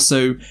 And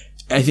also,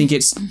 I think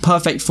it's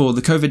perfect for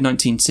the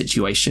COVID-19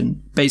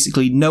 situation.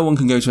 Basically, no one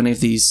can go to any of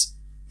these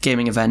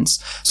gaming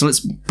events, so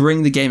let's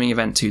bring the gaming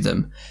event to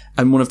them.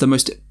 And one of the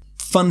most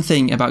fun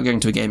thing about going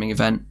to a gaming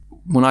event,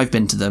 when I've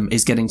been to them,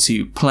 is getting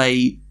to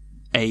play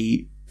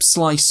a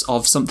slice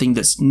of something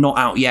that's not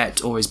out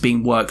yet or is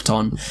being worked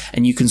on,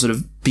 and you can sort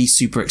of be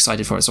super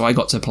excited for it. So I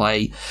got to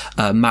play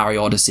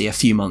Mario Odyssey a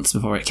few months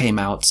before it came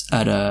out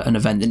at an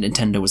event that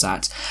Nintendo was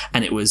at,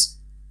 and it was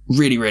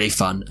really, really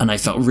fun, and I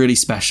felt really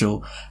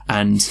special.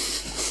 And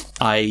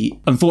I,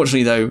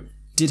 unfortunately though,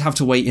 did have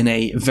to wait in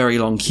a very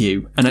long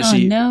queue. And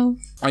actually,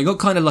 I got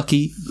kind of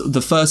lucky.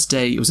 The first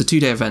day, it was a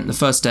 2-day event. The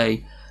first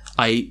day,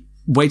 I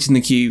waited in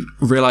the queue,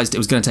 realised it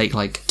was going to take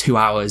like 2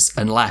 hours,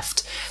 and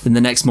left. Then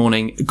the next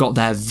morning, got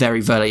there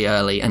very, very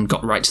early and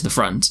got right to the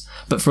front.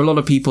 But for a lot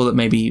of people that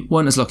maybe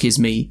weren't as lucky as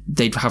me,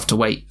 they'd have to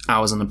wait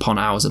hours upon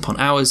hours upon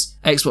hours.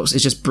 Xbox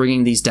is just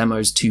bringing these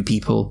demos to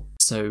people.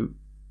 So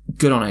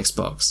good on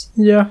Xbox.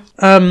 Yeah.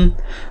 I'm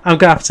going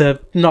to have to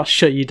not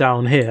shut you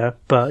down here,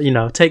 but,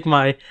 take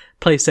my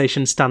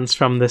PlayStation stance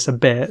from this a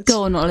bit.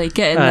 Go on, Ollie,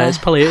 get in there. It's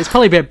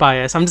probably a bit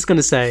biased. I'm just going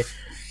to say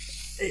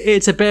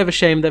it's a bit of a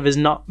shame that there's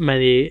not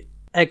many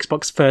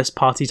Xbox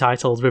first-party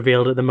titles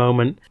revealed at the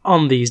moment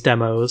on these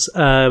demos.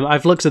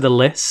 I've looked at the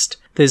list.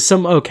 There's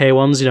some okay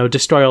ones.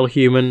 Destroy All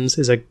Humans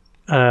is a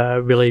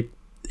really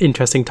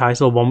interesting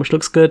title, one which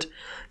looks good.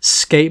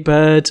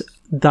 Skatebird,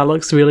 that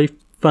looks really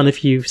fun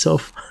if you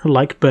sort of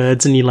like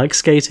birds and you like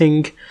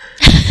skating.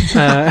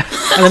 Skatebird?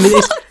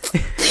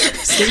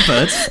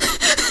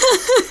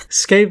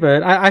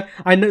 Skatebird.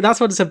 I know that's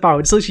what it's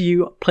about. It's literally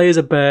you play as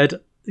a bird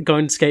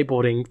going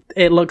skateboarding.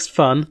 It looks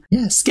fun.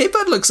 Yeah,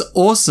 Skatebird looks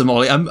awesome,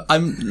 Ollie. I'm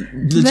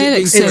legit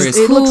being serious.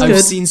 It looks good.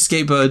 I've seen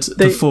Skatebird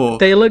before.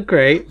 They look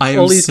great. I am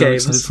all these so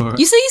games. excited for it.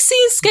 You say you've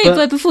seen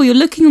Skatebird before. You're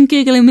looking on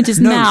Google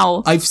Images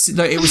now. I've seen,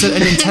 it was at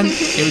a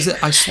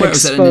Nintendo. I swear it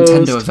was at a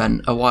Nintendo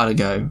event a while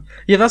ago.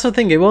 Yeah, that's the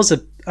thing.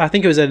 I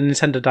think it was at a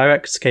Nintendo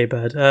Direct,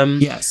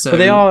 Skatebird. Yeah, so but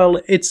they are.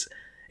 It's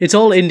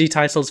all indie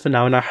titles for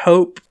now, and I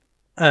hope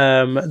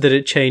that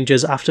it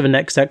changes after the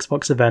next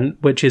Xbox event,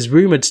 which is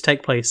rumored to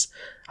take place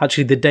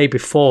actually the day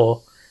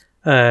before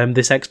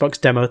this Xbox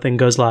demo thing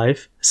goes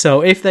live.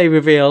 So if they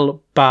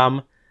reveal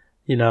BAM,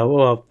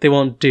 or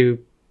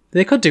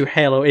they could do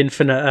Halo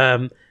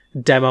Infinite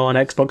demo on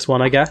Xbox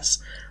One, I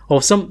guess,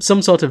 or some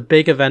sort of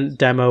big event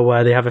demo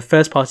where they have a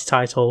first party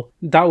title.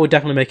 That would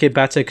definitely make it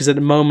better, because at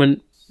the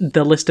moment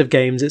the list of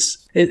games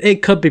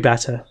it could be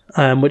better,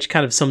 which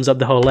kind of sums up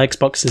the whole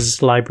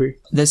Xbox's library.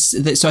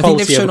 So I think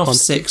they've shown off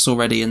 6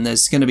 already, and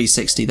there's going to be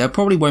 60. There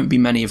probably won't be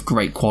many of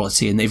great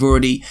quality, and they've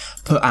already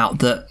put out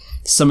that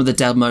some of the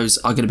demos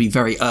are going to be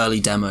very early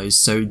demos,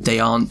 so they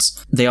aren't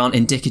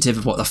indicative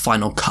of what the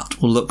final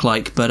cut will look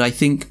like. But I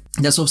think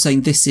they're sort of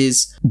saying this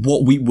is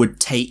what we would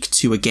take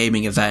to a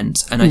gaming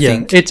event, and I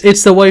think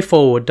it's the way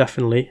forward,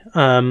 definitely.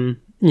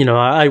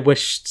 I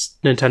wish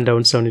Nintendo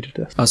and Sony did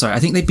this. Oh, sorry. I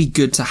think they'd be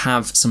good to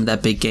have some of their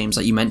big games,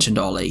 like you mentioned,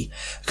 Ollie,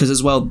 because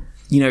as well,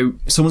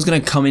 someone's going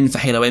to come in for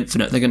Halo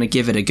Infinite, they're going to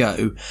give it a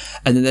go,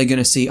 and then they're going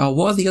to see,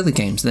 what are the other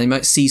games? And they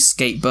might see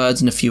Skatebirds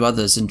and a few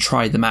others and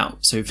try them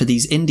out. So for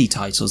these indie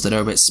titles that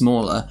are a bit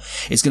smaller,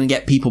 it's going to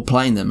get people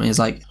playing them. And it's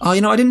like, I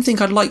didn't think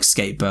I'd like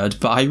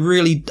Skatebird, but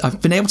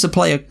I've been able to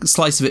play a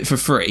slice of it for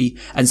free.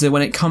 And so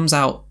when it comes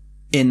out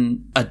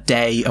in a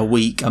day, a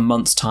week, a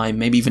month's time,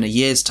 maybe even a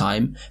year's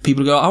time,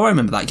 people go, I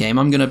remember that game.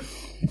 I'm going to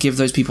give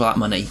those people that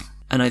money.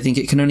 And I think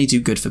it can only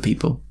do good for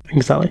people.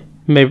 Exactly.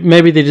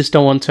 Maybe they just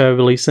don't want to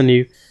release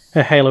a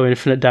Halo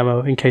Infinite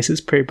demo in case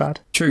it's pretty bad.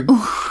 True.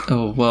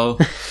 Oh, well.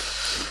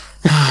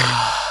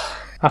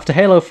 After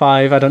Halo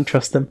 5, I don't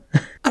trust them.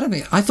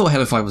 I thought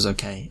Halo 5 was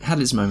okay. It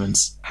had its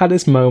moments.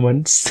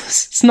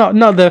 It's not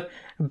the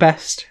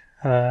best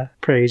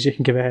praise you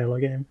can give a Halo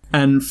game.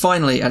 And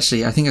finally,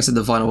 actually, I think I said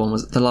the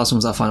last one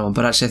was our final one,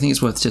 but actually I think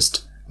it's worth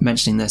just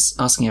mentioning this,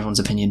 asking everyone's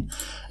opinion.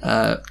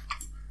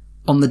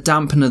 On the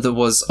dampener that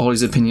was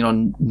Ollie's opinion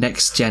on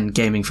next-gen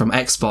gaming from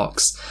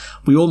Xbox,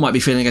 we all might be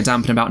feeling a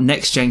dampener about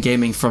next-gen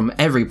gaming from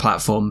every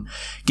platform,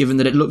 given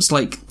that it looks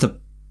like the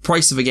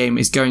price of a game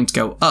is going to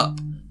go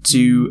up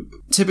to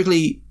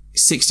typically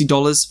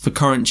 $60 for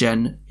current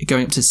gen,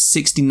 going up to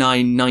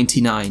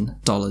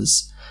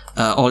 $69.99.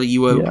 Ollie,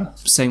 you were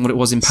saying what it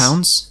was in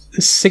pounds?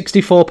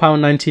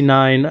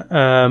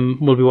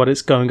 £64.99 will be what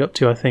it's going up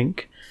to, I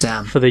think.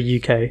 Damn. For the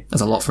UK.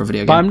 That's a lot for a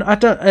video game.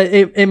 But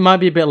it might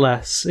be a bit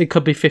less. It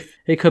could be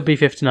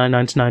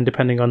 $59.99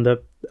 depending on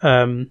the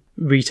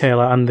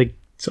retailer and the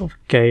sort of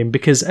game,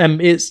 because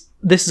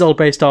this is all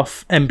based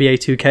off NBA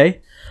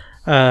 2K,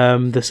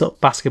 the sort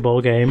of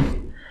basketball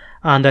game.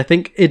 And I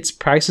think its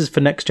prices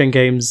for next gen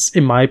games,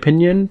 in my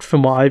opinion,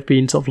 from what I've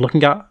been sort of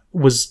looking at,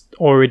 was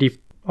already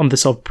on the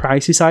sort of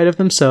pricey side of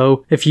them.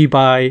 So if you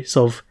buy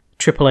sort of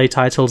AAA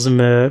titles in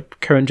the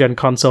current gen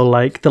console,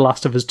 like The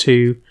Last of Us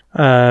 2,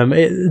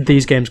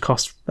 these games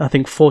cost, I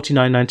think,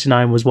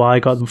 $49.99 was what I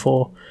got them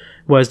for,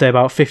 whereas they're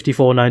about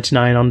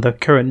 $54.99 on the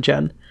current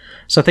gen.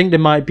 So I think it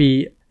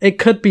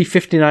could be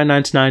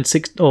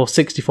 $59.99 or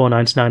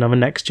 $64.99 on the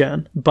next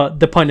gen,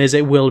 but the point is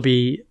it will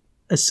be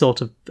a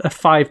sort of a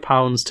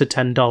 £5 to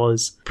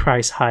 $10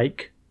 price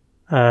hike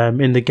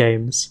in the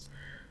games.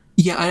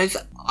 Yeah,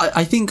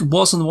 I think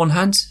whilst on the one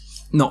hand,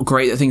 not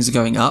great that things are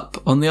going up,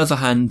 on the other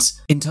hand,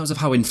 in terms of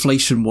how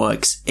inflation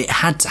works, it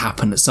had to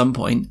happen at some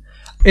point.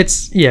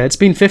 It's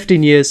been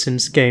 15 years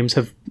since games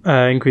have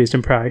increased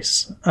in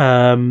price.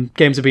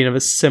 Games have been of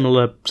a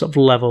similar sort of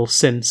level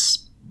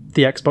since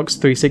the Xbox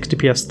 360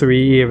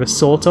 PS3 era,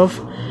 sort of.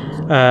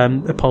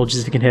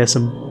 Apologies if you can hear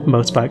some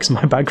motorbikes in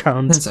my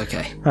background. That's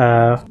okay.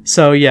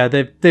 So yeah,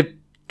 they've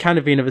kind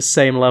of been of the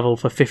same level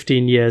for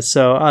 15 years.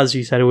 So as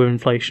you said, with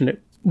inflation,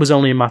 it was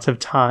only a matter of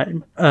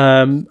time.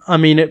 I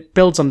mean, it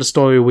builds on the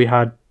story we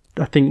had,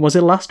 I think, was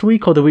it last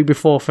week or the week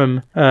before,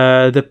 from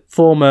the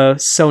former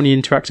Sony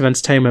Interactive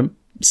Entertainment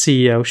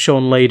CEO,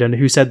 Sean Layden,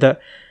 who said that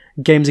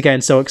games are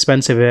getting so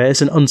expensive,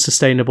 it's an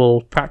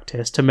unsustainable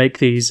practice to make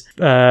these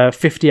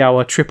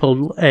 50-hour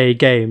AAA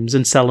games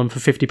and sell them for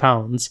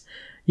 £50.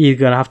 You're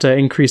going to have to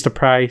increase the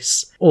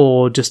price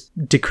or just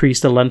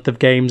decrease the length of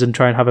games and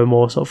try and have a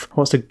more sort of,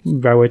 what's the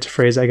right way to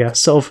phrase it, I guess,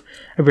 sort of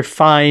a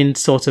refined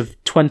sort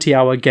of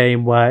 20-hour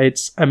game where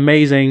it's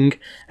amazing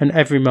and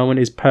every moment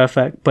is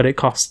perfect, but it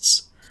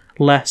costs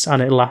less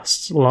and it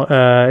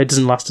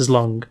doesn't last as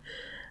long.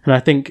 And I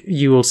think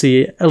you will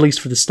see, at least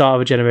for the start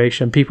of a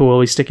generation, people will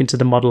be sticking to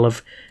the model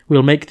of,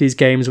 we'll make these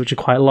games which are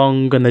quite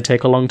long and they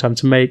take a long time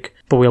to make,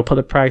 but we'll put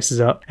the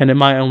prices up. And it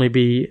might only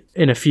be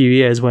in a few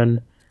years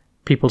when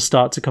people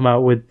start to come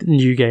out with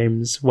new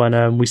games,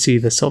 when we see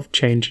this sort of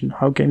change in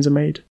how games are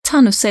made.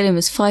 Town of Salem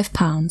is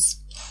 £5.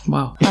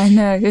 Wow. I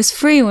know, it was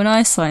free when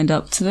I signed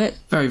up to it.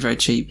 Very, very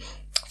cheap.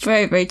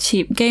 Very, very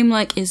cheap. Game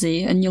like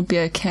Izzy and you'll be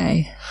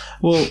okay.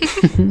 Well,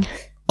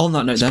 on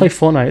that note then. Play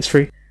Fortnite, it's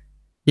free.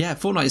 Yeah,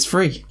 Fortnite is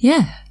free.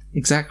 Yeah.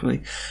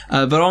 Exactly.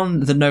 But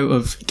on the note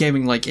of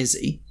gaming like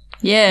Izzy,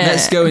 yeah,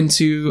 let's go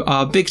into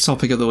our big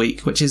topic of the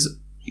week, which is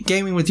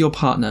gaming with your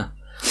partner.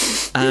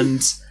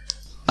 And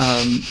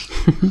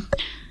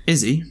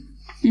Izzy,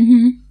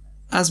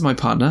 as my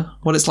partner,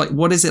 what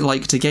is it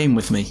like to game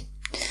with me?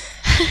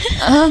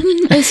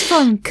 It's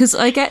fun because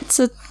I get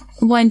to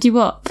wind you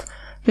up.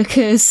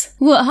 Because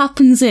what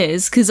happens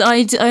is, because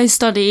I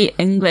study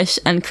English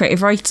and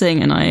creative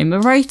writing, and I'm a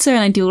writer,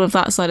 and I do all of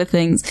that side of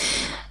things.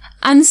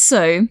 And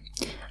so,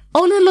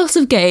 on a lot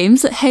of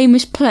games that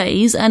Hamish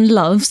plays and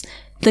loves,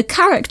 the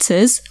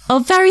characters are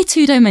very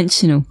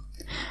two-dimensional.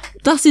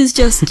 That is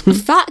just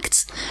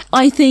fact.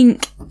 I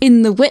think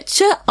in The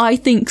Witcher, I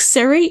think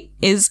Ciri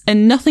is a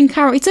nothing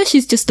character.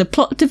 She's just a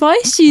plot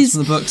device. That's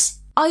from the books.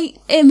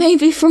 It may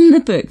be from the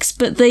books,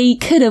 but they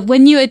could have.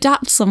 When you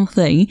adapt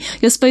something,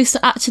 you're supposed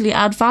to actually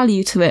add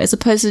value to it, as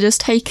opposed to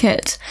just take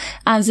it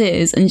as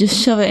is and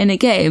just shove it in a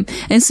game.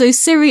 And so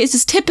Ciri is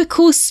this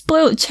typical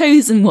spoilt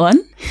chosen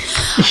one.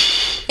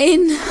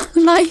 In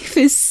Life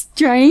is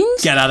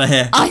Strange, Get out of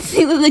here. I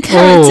think that the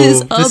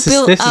characters are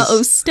built out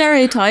of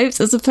stereotypes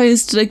as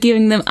opposed to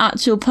giving them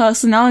actual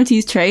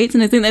personalities traits,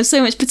 and I think there's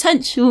so much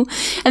potential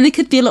and they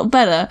could be a lot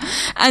better.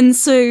 And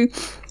so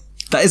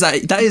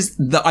That is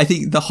I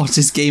think the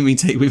hottest gaming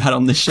take we've had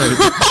on this show.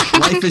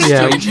 Life is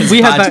Strange has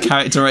we had bad that-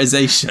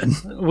 characterization.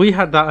 We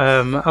had that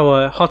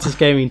our hottest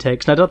gaming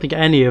takes, and I don't think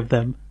any of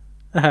them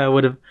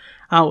would have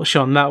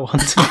outshone that one,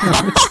 to be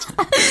honest.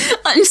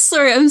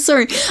 I'm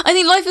sorry. I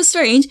think Life is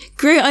Strange,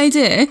 great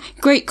idea,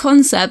 great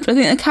concept. I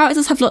think the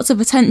characters have lots of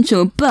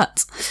potential,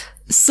 but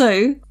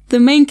so the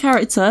main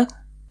character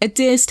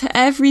adheres to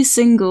every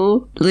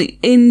single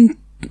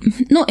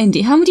not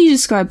indie. How would you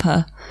describe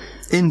her?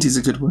 Indie's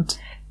a good word.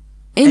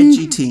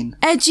 Edgy teen,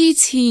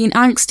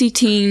 angsty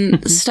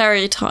teen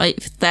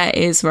stereotype that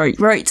is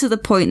right to the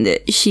point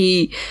that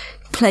she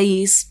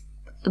plays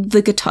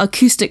the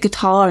acoustic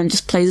guitar and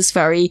just plays this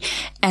very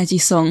edgy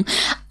song.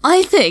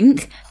 I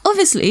think,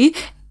 obviously,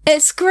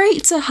 it's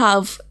great to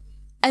have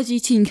edgy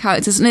teen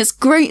characters and it's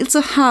great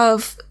to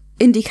have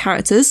indie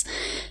characters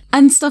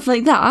and stuff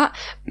like that,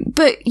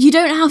 but you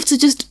don't have to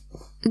just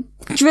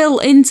drill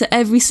into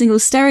every single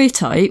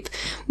stereotype.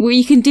 What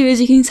you can do is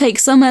you can take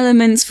some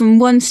elements from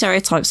one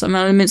stereotype, some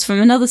elements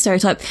from another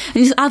stereotype,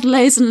 and just add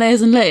layers and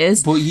layers and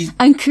layers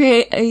and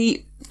create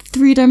a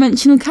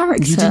three-dimensional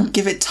character. You didn't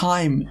give it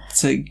time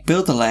to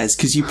build the layers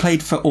because you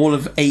played for all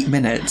of 8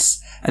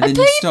 minutes and then I you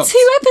played stopped.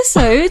 2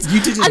 episodes. You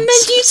didn't. And then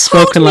you told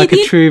Spoken me like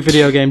a true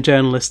video game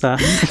journalist there.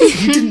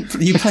 You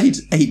didn't. You played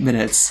 8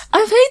 minutes. I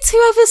played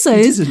 2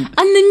 episodes, You didn't.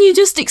 and then you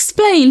just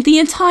explained the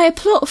entire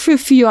plot for a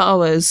few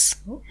hours.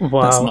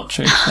 Wow. That's not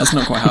true. That's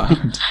not quite how it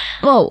happened.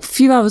 Well, a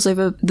few hours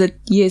over the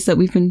years that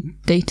we've been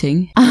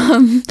dating.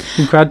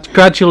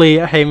 Gradually,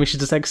 Hamish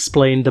just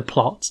explained the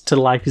plot to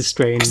Life is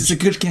Strange It's a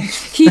good game.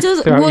 He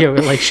does throughout your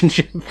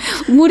relationship.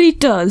 what he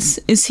does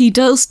is he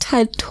does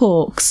TED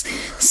Talks.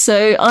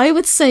 So I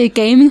would say a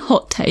gaming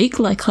hot take,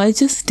 like I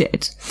just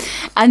did.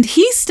 And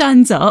he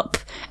stands up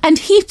and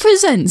he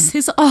presents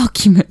his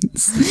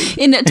arguments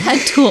in a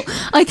TED Talk.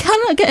 I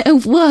cannot get a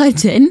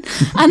word in.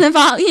 And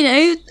about,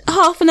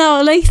 half an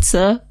hour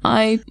later,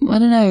 I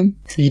don't know.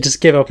 You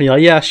just give up and you're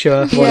like, yeah,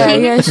 sure,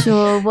 whatever. Yeah,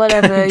 sure,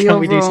 whatever. Can You're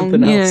we wrong. do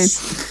something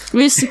else?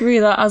 We disagree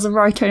that as a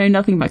writer, I know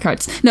nothing about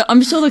characters. No,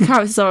 I'm sure the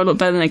characters are a lot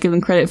better than I give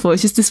them credit for.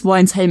 It's just this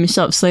winds Hamish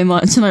up so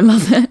much, and I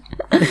love it.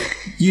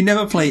 You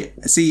never play.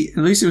 See,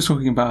 Lucy was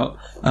talking about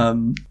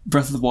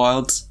Breath of the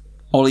Wild,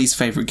 Ollie's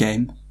favourite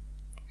game.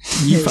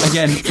 You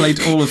again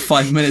played all of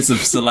 5 minutes of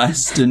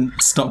Celeste and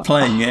stopped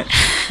playing it.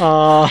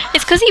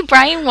 It's because he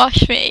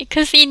brainwashed me,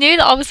 because he knew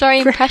that I was very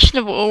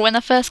impressionable when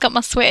I first got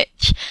my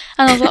Switch.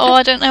 And I was like,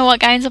 I don't know what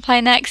games to play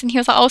next. And he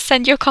was like, I'll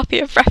send you a copy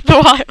of Breath of the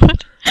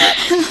Wild.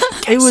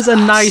 It was a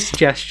nice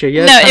gesture.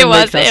 Yeah, No, trying it to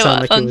make was, that it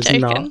sound was, like I'm it was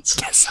joking. not.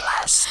 Get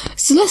Celeste.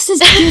 Celeste is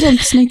good, I'm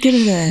just not good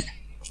at it.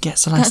 Get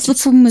Celeste. That's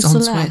the problem with It's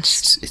on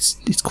Celeste.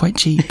 Switch. It's quite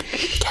cheap.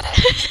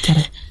 Get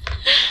it.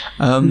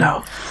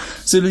 No.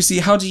 So Lucy,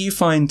 how do you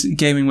find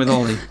gaming with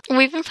Ollie?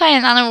 We've been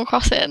playing Animal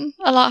Crossing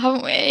a lot,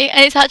 haven't we?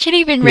 And it's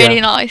actually been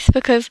really nice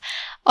because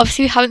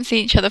obviously we haven't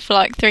seen each other for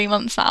like 3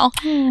 months now.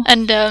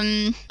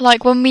 And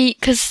like when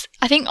because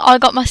I think I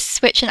got my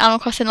Switch and Animal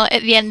Crossing like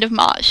at the end of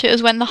March. It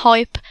was when the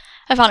hype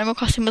of Animal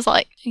Crossing was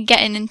like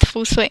getting into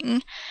full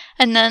swing.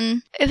 And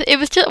then it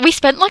was just, we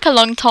spent like a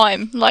long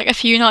time, like a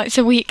few nights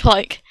a week,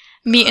 like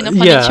meeting up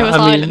on each other's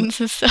islands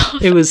and stuff.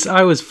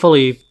 I was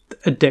fully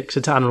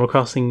addicted to Animal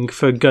Crossing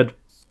for a good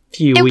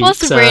few It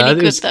weeks. was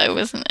really good though,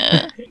 wasn't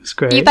it? It was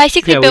great. You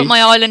basically Yeah, built my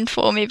island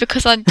for me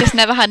because I just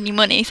never had any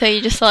money, so you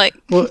just like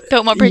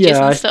built my bridges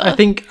and stuff. I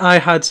think I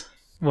had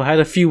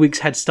a few weeks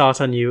head start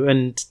on you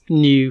and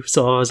knew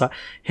sort of, I was like,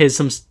 here's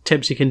some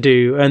tips you can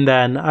do, and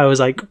then I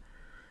was like,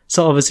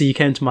 so obviously you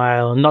came to my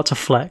island, not to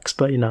flex,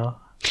 but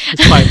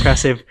it's quite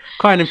impressive,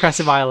 quite an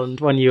impressive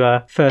island when you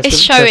first. It's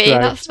first showy.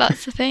 arrived.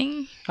 That's the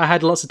thing. I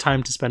had lots of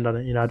time to spend on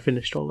it. I'd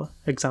finished all the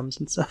exams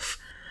and stuff.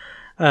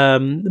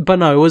 But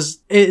no,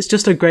 it's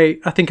just a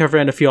great, I think I've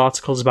written a few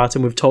articles about it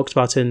and we've talked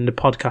about it in the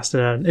podcast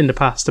in the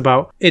past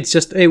about,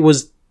 it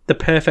was the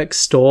perfect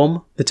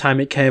storm, the time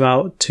it came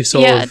out to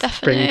sort of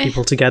definitely. bring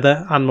people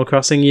together. Animal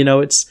Crossing,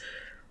 it's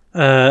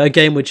a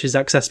game which is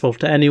accessible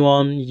to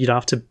anyone. You don't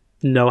have to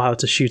know how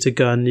to shoot a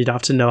gun. You don't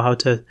have to know how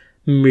to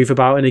move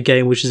about in a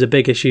game, which is a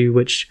big issue,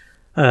 which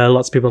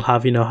lots of people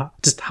have,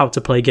 just how to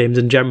play games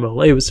in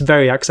general. It was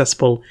very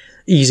accessible,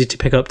 easy to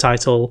pick up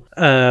title.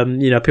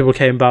 People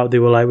came about, they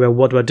were like, well,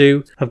 what do I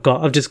do?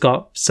 I've just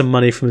got some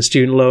money from a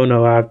student loan,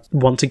 or I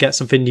want to get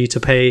something new to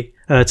play.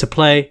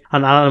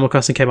 And Animal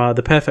Crossing came out at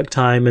the perfect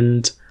time,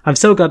 and I'm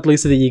so glad,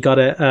 Lucy, that you got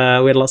it.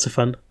 We had lots of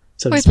fun.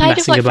 So We just played with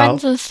messing like about.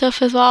 friends and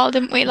stuff as well,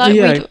 didn't we? Like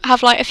Yeah. we'd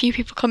have like a few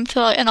people come to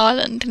like an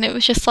island, and it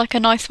was just like a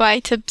nice way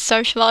to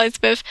socialise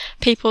with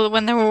people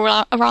when they were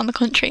all around the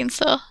country and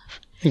stuff.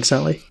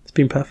 Exactly. It's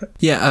been perfect.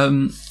 Yeah,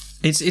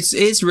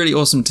 It's really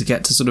awesome to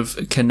get to sort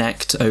of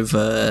connect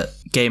over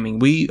gaming.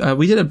 We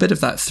did a bit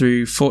of that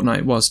through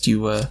Fortnite whilst we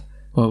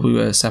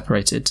were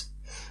separated.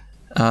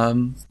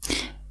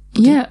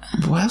 Yeah.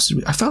 What else did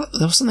we? I felt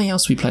there was something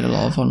else we played a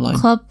lot of online.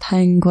 Club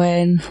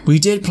Penguin. We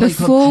did play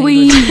Before Club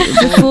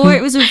Penguin. before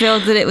it was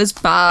revealed that it was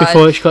bad.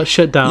 Before it got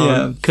shut Yeah.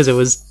 down because it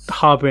was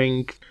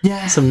harbouring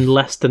some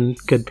less than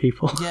good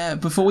people. Yeah,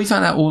 before we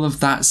found out all of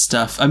that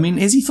stuff. I mean,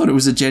 Izzy thought it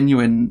was a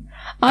genuine,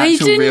 I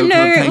actual real didn't know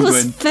Club it Penguin.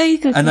 was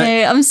fake. And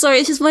Okay, I'm sorry.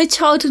 It's just my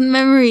childhood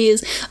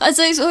memories. As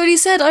I already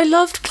said, I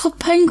loved Club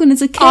Penguin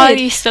as a kid. I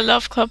used to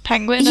love Club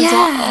Penguin as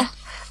well.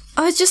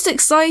 I was just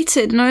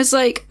excited, and I was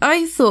like,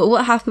 I thought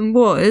what happened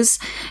was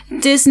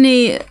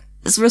Disney's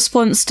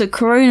response to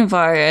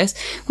coronavirus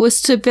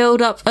was to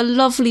build up a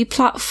lovely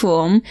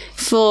platform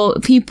for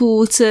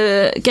people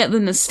to get the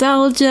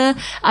nostalgia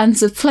and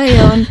to play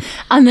on.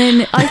 And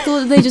then I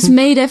thought they just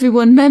made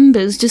everyone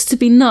members just to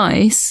be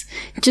nice,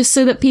 just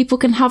so that people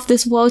can have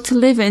this world to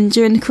live in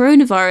during the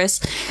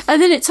coronavirus. And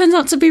then it turns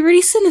out to be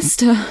really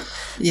sinister.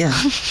 Yeah,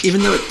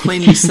 even though it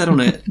plainly said on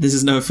it, this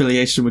is no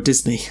affiliation with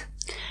Disney.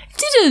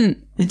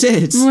 Didn't. It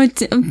did.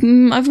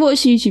 Well, I've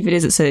watched YouTube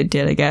videos that said it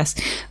did, I guess.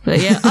 But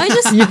yeah, I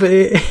just... Yeah, but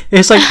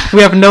it's like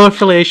we have no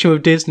affiliation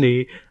with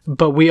Disney,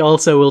 but we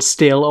also will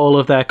steal all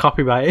of their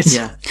copyright.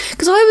 Yeah.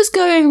 Because I was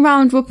going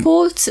around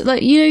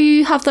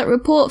you have that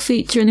report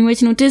feature in the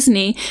original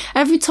Disney.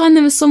 Every time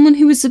there was someone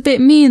who was a bit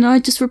mean,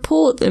 I'd just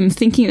report them,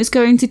 thinking it was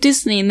going to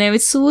Disney, and they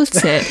would sort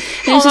it. And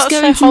it was just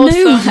that's going so to wholesome.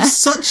 You're nowhere.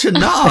 such a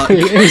narc.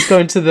 It was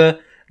going to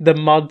the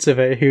mods of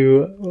it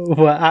who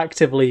were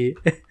actively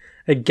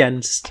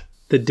against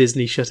the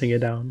Disney shutting it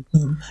down.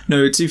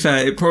 No, to be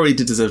fair, it probably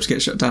did deserve to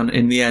get shut down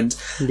in the end.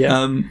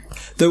 Yeah.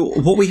 Though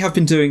what we have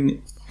been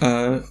doing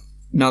now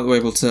that we're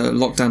able to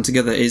lock down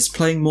together is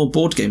playing more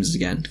board games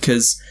again,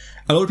 because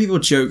a lot of people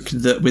joke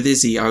that with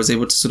Izzy I was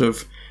able to sort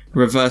of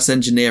reverse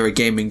engineer a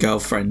gaming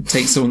girlfriend,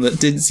 take someone that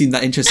didn't seem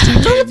that interested in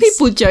games. Other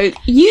people joke.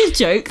 You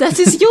joke. That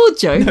is your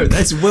joke. No,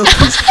 that's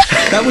Wilkie's.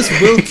 That was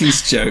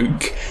Wilkie's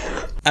joke.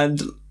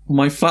 And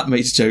my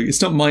flatmate's joke.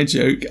 It's not my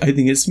joke. I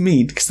think it's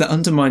mean because that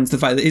undermines the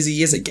fact that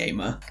Izzy is a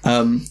gamer.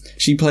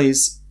 She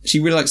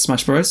really likes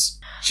Smash Bros.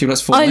 She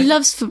loves Fortnite. I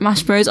love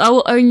Smash Bros. I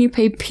will only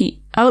play Peach.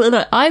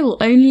 I will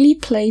only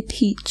play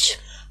Peach.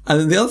 And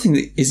then the other thing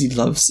that Izzy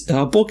loves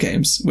are board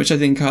games, which I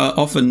think are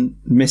often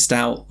missed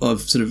out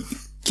of sort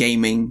of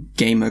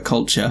gamer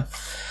culture.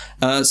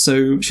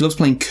 So she loves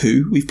playing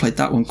Coup. We've played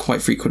that one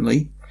quite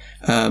frequently.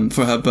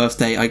 For her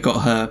birthday, I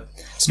got her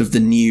sort of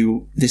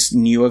this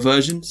newer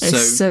version.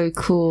 It's so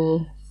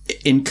cool.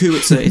 In Coup,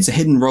 it's a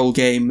hidden role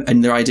game,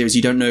 and the idea is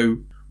you don't know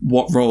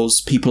what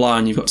roles people are,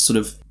 and you've got to sort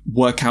of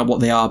work out what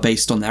they are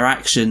based on their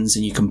actions,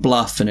 and you can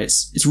bluff, and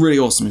it's really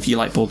awesome. If you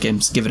like board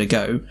games, give it a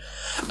go.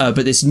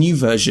 But this new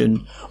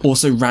version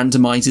also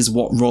randomizes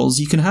what roles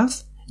you can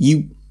have.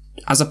 You,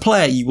 as a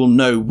player, you will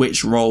know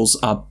which roles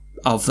are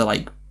of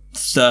the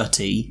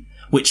 30,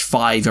 which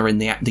 5 are in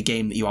the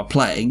game that you are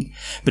playing,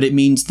 but it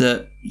means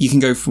that you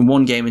can go from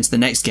one game into the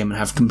next game and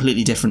have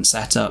completely different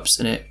setups,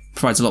 and it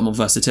provides a lot more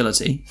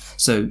versatility.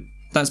 So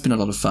that's been a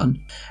lot of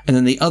fun. And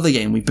then the other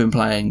game we've been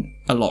playing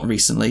a lot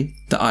recently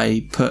that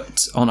I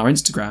put on our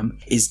Instagram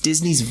is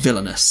Disney's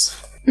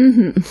Villainous.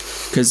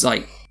 Because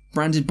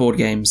branded board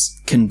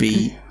games can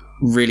be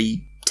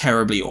really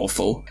terribly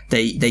awful.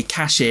 They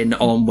cash in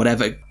on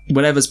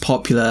whatever's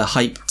popular,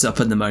 hyped up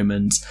at the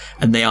moment,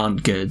 and they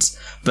aren't good.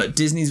 But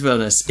Disney's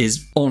Villainous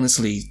is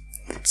honestly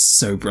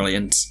so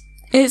brilliant.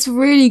 It's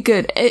really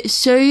good. It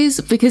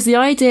shows, because the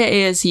idea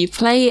is you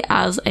play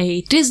as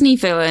a Disney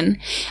villain,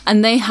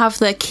 and they have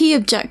their key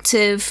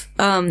objective,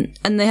 and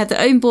they have their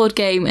own board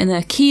game and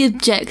their key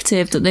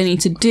objective that they need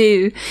to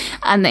do,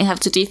 and they have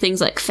to do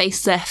things like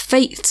face their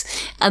fate,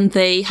 and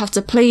they have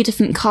to play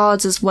different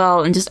cards as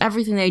well, and just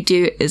everything they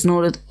do is in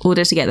order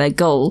to get their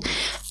goal.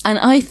 And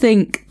I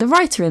think the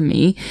writer in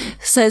me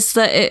says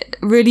that it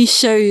really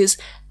shows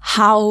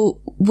how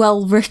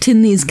well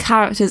written these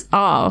characters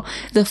are.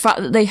 The fact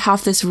that they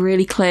have this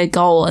really clear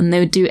goal and they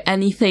would do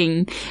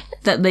anything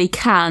that they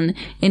can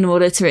in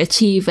order to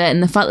achieve it,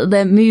 and the fact that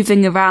they're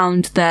moving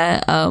around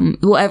their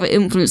whatever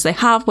influence they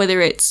have, whether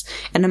it's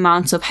an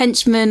amount of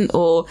henchmen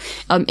or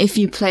if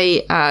you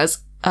play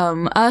as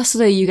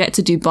Ursula, you get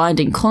to do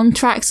binding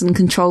contracts and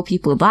control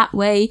people that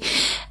way.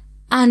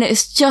 And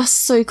it's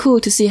just so cool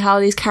to see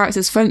how these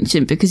characters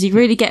function, because you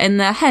really get in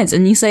their heads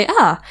and you say,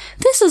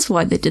 this is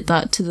why they did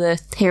that to the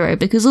hero,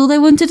 because all they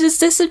wanted is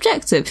this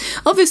objective.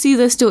 Obviously,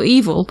 they're still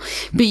evil,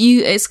 but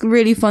it's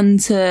really fun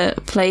to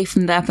play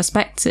from their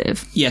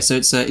perspective. Yeah, so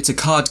it's a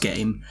card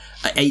game.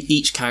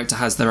 Each character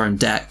has their own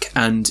deck,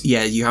 and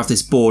you have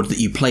this board that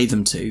you play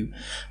them to,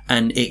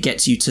 and it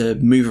gets you to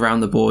move around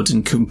the board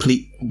and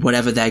complete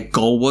whatever their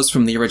goal was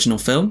from the original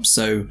film.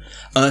 So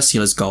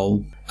Ursula's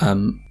goal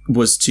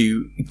was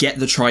to get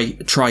the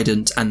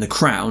trident and the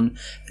crown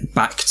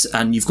back,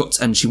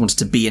 and she wanted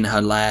to be in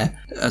her lair,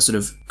 a sort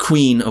of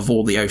queen of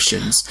all the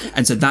oceans,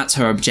 and so that's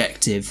her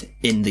objective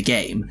in the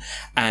game.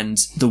 And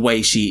the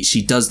way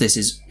she does this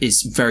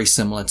is very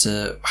similar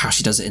to how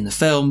she does it in the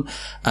film.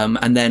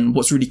 And then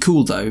what's really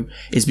cool though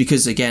is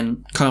because,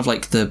 again, kind of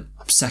like the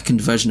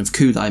second version of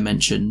Coup that I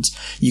mentioned,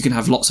 you can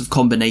have lots of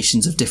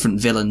combinations of different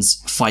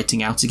villains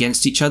fighting out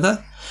against each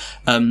other.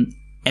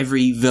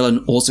 Every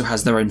villain also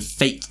has their own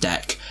fate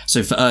deck.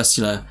 So for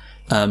Ursula,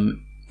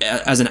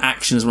 as an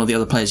action as one of the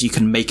other players, you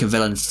can make a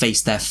villain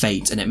face their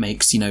fate, and it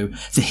makes,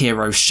 the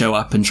heroes show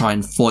up and try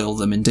and foil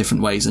them in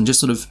different ways. And just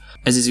sort of,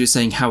 as Izzy was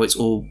saying, how it's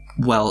all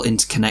well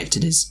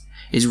interconnected is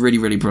really,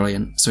 really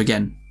brilliant. So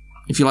again,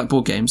 if you like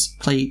board games,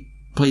 play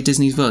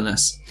Disney's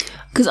Villainous.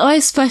 Because I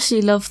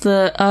especially love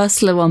the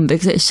Ursula one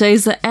because it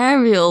shows that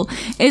Ariel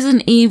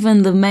isn't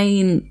even the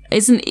main.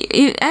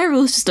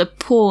 Ariel's just a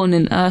pawn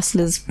in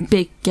Ursula's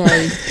big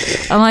game,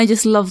 and I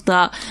just love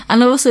that.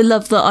 And I also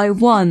love that I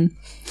won.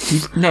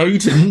 No, you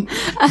didn't.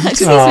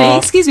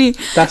 Excuse me.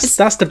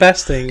 That's the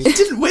best thing. You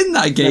didn't win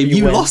that game.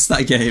 You lost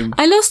that game.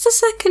 I lost the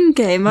second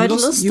game. I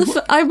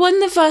won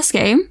the first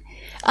game.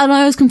 And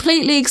I was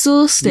completely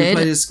exhausted. You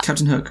played as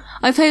Captain Hook.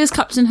 I played as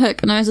Captain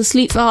Hook, and I was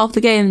asleep for half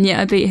the game, and yet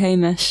I beat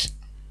Hamish.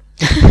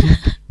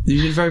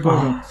 You did very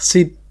well.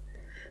 See,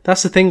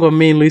 that's the thing when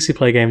me and Lucy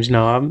play games.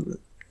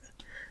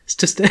 It's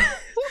just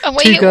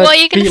what are you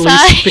going to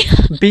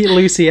say? Beat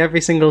Lucy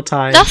every single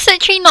time. That's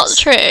literally not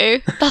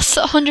true. That's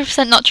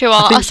 100% not true.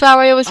 I swear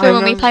I always win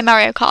when we play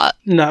Mario Kart.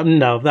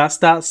 No, that's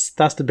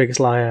the biggest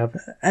lie I've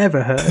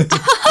ever heard.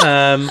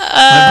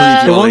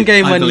 I believe you, the one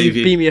game when you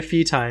you beat me a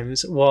few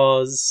times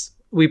was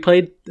we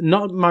played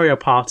not Mario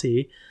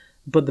Party,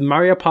 but the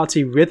Mario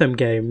Party rhythm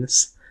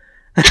games.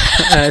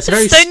 It's a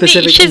very so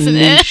specific niche, isn't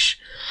it?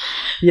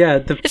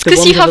 Yeah, it's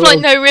because you have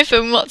no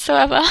rhythm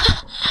whatsoever.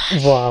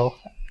 Wow.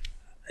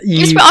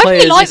 I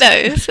really like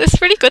those.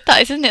 It's really good,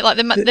 that isn't it? Like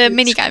the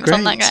mini games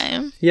on that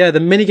game. Yeah, the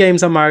mini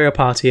games on Mario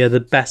Party are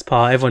the best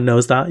part. Everyone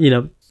knows that.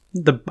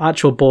 The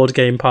actual board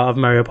game part of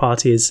Mario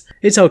Party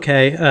it's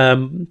okay,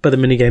 but the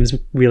mini games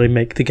really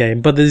make the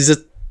game. But there's a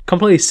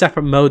completely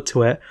separate mode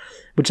to it,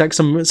 which is like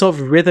some sort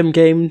of rhythm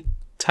game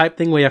type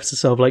thing where you have to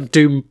sort of like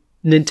do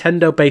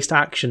Nintendo based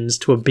actions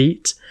to a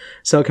beat.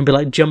 So it can be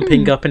like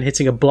jumping up and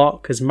hitting a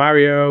block as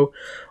Mario,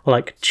 or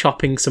like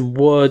chopping some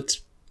wood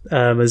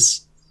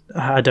as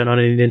I don't know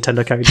any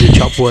Nintendo character do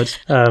chop wood.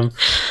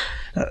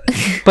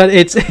 But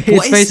it's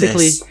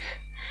basically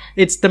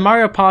it's the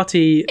Mario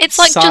Party. It's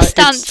like Just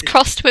Dance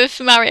crossed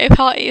with Mario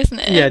Party, isn't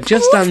it? Yeah,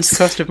 Just Dance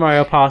crossed with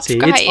Mario Party.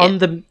 It's on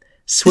the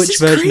Switch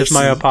version of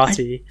Mario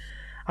Party,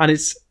 and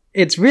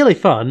it's really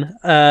fun.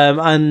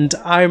 And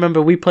I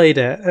remember we played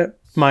it at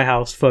my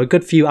house for a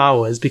good few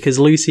hours because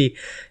Lucy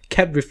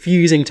kept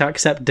refusing to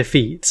accept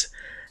defeat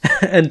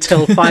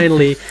until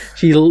finally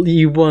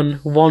you won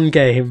one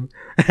game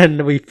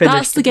and we finished.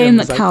 That's the game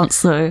that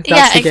counts, though.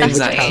 That's the game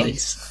that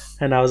counts.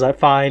 And I was like,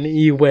 fine,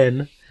 you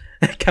win.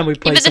 Can we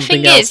play something else now? But the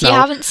thing is, you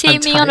haven't seen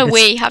me on a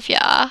Wii, have you?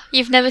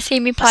 You've never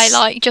seen me play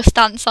like Just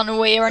Dance on a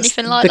Wii or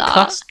anything like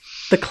that.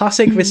 The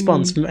classic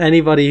response from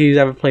anybody who's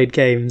ever played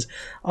games,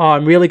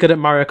 I'm really good at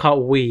Mario Kart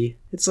Wii.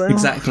 It's like,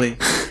 exactly.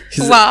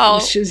 Wow.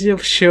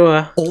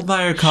 Sure. All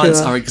Mario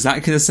Karts are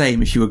exactly the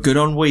same. If you were good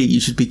on Wii, you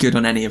should be good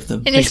on any of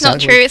them. And it's not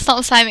true. It's not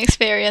the same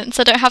experience.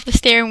 I don't have the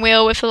steering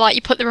wheel with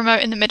you put the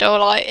remote in the middle.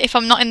 Like, if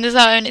I'm not in the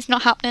zone, it's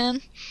not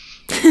happening.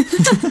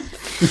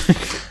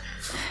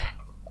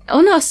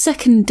 On our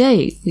second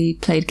date, we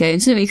played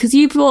games, didn't we? Because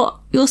you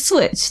brought your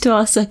Switch to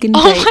our second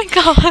date. Oh my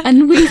god!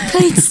 And we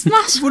played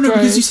Smash Bros. Well, no,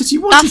 because you said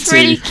you wanted That's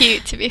really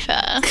cute, to be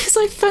fair. Because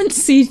I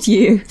fancied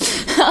you.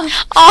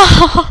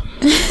 Oh!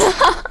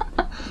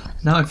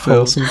 Now I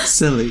feel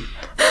silly.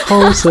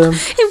 Wholesome.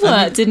 It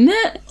worked, didn't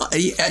it?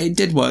 It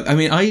did work. I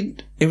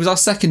mean, it was our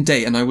second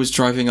date, and I was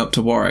driving up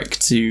to Warwick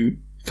to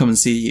come and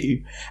see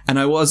you, and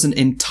I wasn't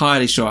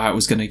entirely sure how it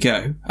was going to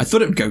go. I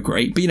thought it would go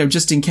great, but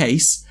just in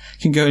case,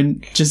 I can go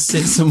and just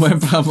sit somewhere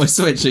behind my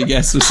Switch, I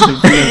guess, was sort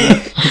of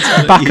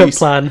backup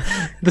plan.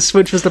 The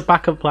Switch was the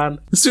backup plan.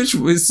 The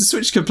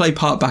Switch could play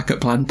part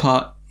backup plan,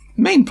 part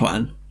main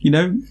plan.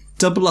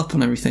 Double up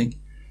on everything.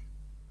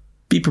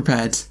 Be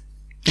prepared.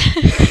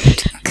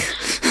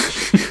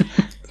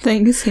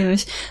 Thanks,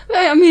 Hamish.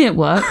 I mean, it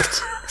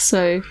worked,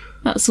 so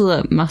that's all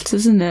that matters,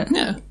 isn't it?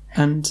 Yeah,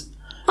 and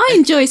I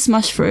enjoy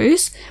Smash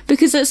Bros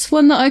because it's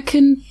one that I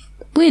can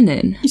win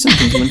in. You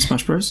sometimes win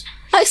Smash Bros.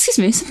 Excuse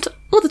me,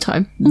 all the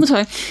time. Not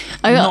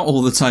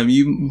all the time.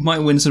 You might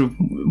win sort of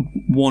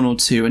 1 or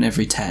 2 in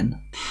every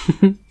 10,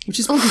 which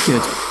is pretty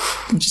good.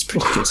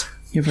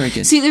 You're very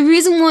good. See, the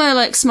reason why I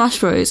like Smash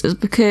Bros is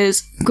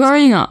because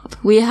growing up,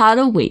 we had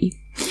a Wii.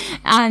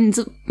 And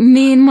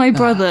me and my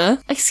brother...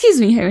 Excuse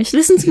me, Hamish,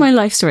 listen to my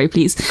life story,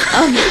 please.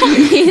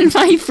 Me and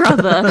my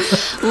brother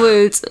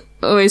would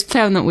always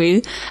play on that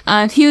Wii,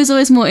 and he was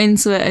always more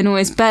into it and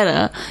always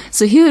better,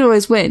 so he would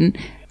always win.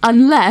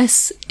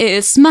 unless it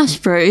is Smash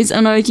Bros,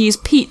 and I would use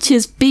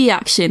Peach's B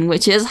action,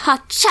 which is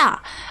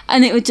ha-cha,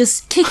 and it would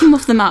just kick him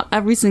off the map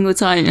every single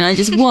time, and I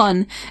just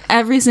won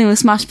every single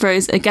Smash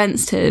Bros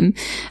against him.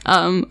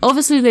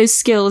 Obviously those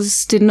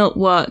skills did not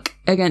work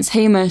against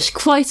Hamish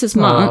quite as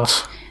much,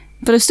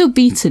 but I've still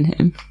beaten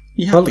him.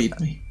 You have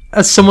beaten me.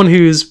 As someone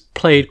who's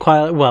played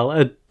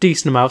a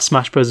decent amount of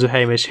Smash Bros with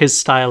Hamish, his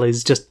style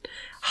is just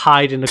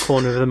hide in the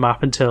corner of the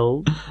map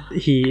until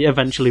he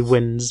eventually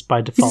wins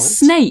by default.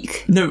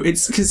 Snake. No,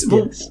 it's because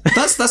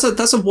that's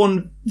a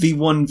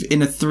 1v1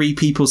 in a 3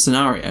 people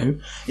scenario.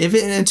 If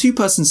in a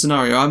 2-person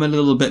scenario, I'm a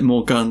little bit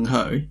more gung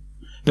ho,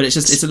 but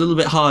it's a little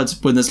bit hard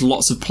when there's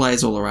lots of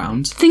players all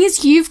around. Thing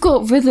is, you've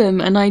got rhythm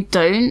and I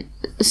don't,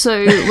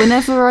 so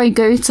whenever I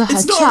go to her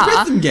It's not a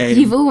rhythm game.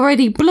 you've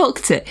already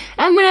blocked it.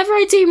 And whenever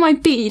I do my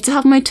beat to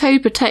have my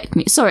Toad protect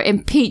me, sorry,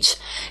 in Peach,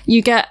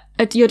 you get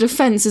your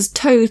defense as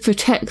Toad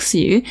protects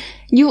you.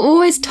 You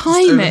always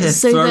time Over it here,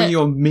 so throwing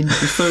that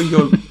throwing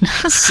your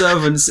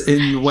servants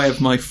in the way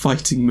of my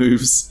fighting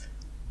moves.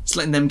 Just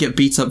letting them get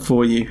beat up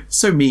for you.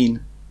 So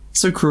mean.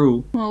 So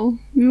cruel. well,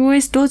 you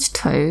always dodge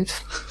Toad.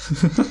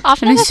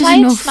 I've And never it's just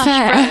played not Smash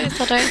fair.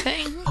 Bros, I don't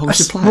think. Oh, we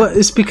should play. Well,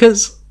 it's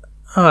because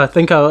I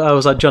think I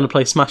was like, "Do you want to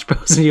play Smash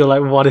Bros?" And you were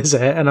like, "What is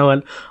it?" And I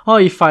went, "Oh,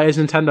 you fight as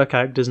Nintendo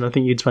characters." And I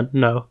think you just went,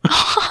 "No."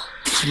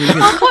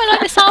 I quite like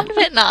the sound of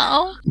it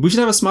now. We should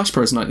have a Smash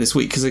Bros night this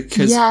week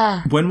because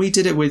Yeah. when we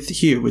did it with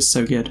Hugh, it was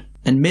so good.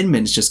 And Min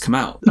Min's just come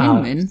out.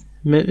 Min.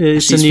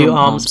 It's She's a new from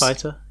arms Arms.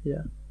 fighter.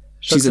 Yeah,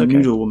 She's That's a okay.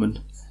 noodle woman.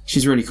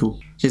 She's really cool.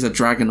 She has a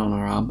dragon on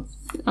her arm.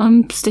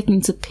 I'm sticking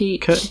to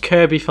Peach.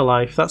 Kirby for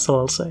life. That's all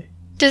I'll say.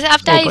 Does it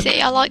have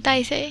Daisy? I like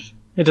Daisy.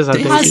 It does have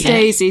Daisy. It has Daisy.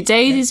 Daisy.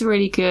 Daisy's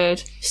really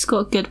good. She's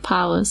got good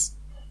powers.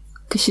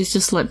 Because she's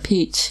just like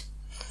Peach.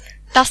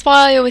 That's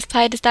why I always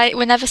played as Daisy.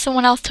 Whenever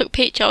someone else took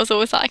Peach, I was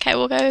always like, okay,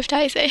 we'll go with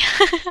Daisy.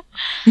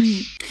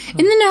 In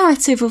the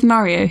narrative of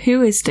Mario,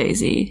 who is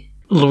Daisy?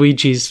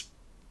 Luigi's.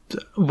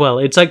 Well,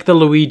 it's like the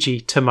Luigi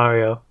to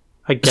Mario,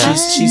 I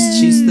guess.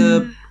 She's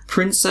the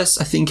princess,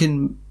 I think,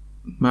 in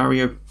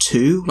Mario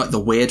 2, like the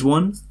weird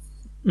one.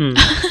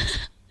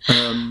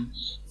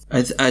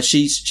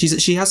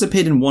 She has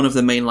appeared in one of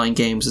the mainline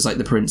games as like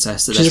the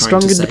princess that She's a they're trying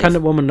strong, to save.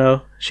 independent woman,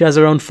 though. She has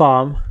her own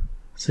farm,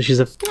 so she's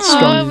a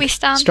strong, we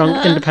stand strong,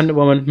 her. independent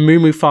woman. Moo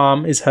Moo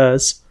Farm is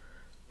hers.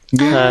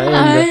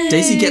 Oh.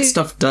 Daisy gets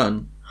stuff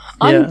done.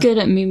 I'm Yeah. good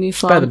at Moo Moo better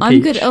Farm. than I'm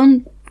Peach. good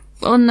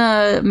on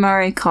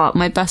Mario Kart.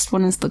 My best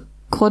one is the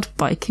quad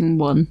biking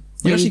one.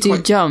 Where you actually do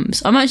quite-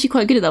 jumps. I'm actually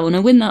quite good at that one. I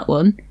win that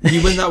one.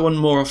 You win that one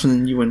more often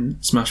than you win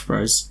Smash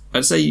Bros.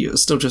 I'd say you're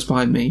still just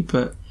behind me,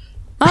 but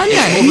Oh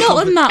no,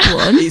 not on that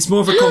one. it's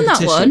more of a Not on that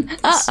competition. one.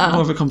 It's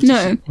more of a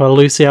competition. No. Well,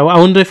 Lucy, I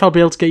wonder if I'll be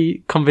able to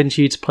convince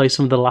you to play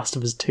some of The Last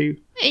of Us 2.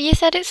 You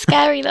said it's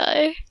scary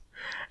though.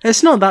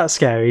 It's not that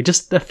scary,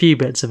 just a few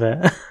bits of it.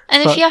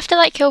 And But- if you have to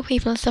like kill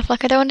people and stuff,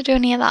 like I don't want to do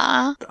any of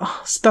that.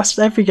 That's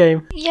every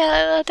game.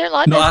 Yeah, I don't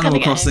like Not those Animal kind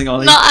of Crossing, games.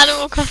 Ollie. Not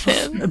Animal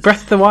Crossing.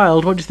 Breath of the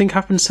Wild, what do you think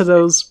happens to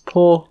those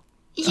poor...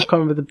 I Yeah, can't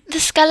remember the... the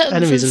skeletons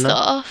Enemies and in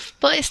that. stuff,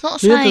 but it's not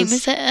the Yeah, same, there's-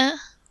 is it?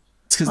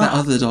 It's because they're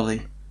other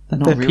Dolly. They're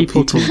not They're real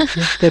people too. Yeah,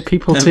 they're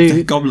people They're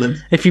too.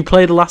 goblin. If you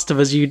play The Last of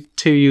Us,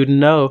 you'd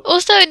know.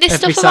 Also, this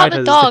Every stuff side about the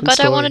has a dog, I different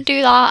don't want to story.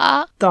 do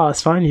that. Oh,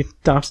 it's fine. You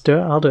don't have to do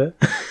it. I'll do it.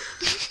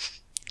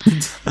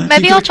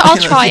 Maybe I'll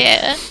try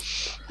it.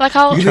 Like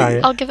Try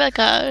it. I'll give it a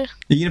go.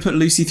 You're gonna put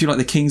Lucy through like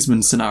the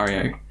Kingsman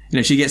scenario. You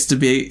know, she gets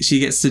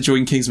to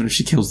join Kingsman if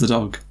she kills the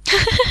dog.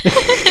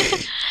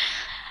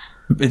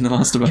 In The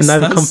Last of Us. Can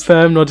neither That's-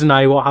 confirm nor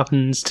deny what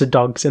happens to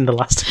dogs in The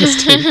Last of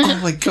Us 2. Oh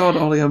my god,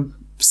 Ollie, I'm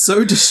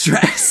so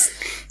distressed.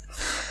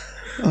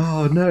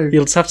 Oh no.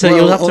 You'll just have to,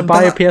 Well, on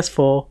buy a that-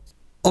 PS4.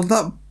 On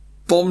that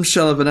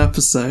bombshell of an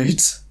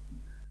episode,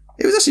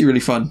 it was actually really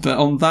fun, but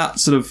on that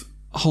sort of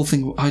whole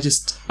thing, I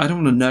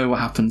don't want to know what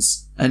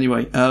happens.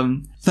 Anyway,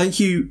 thank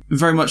you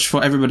very much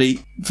for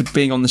everybody for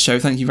being on the show.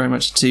 Thank you very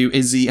much to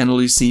Izzy and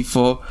Lucy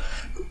for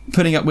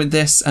putting up with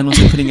this and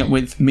also putting up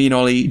with me and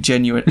Ollie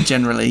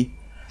generally.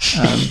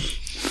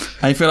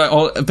 I feel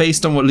like,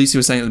 based on what Lucy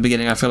was saying at the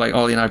beginning, I feel like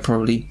Ollie and I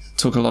probably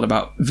talk a lot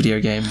about video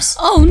games.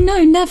 Oh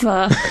no,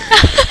 never.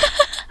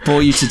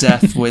 Bore you to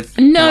death with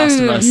The Last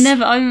of No, Us.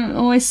 never. I'm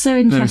always so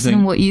interested Everything.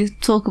 in what you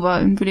talk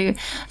about in video games.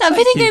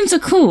 Video games are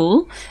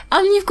cool,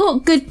 and you've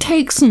got good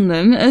takes on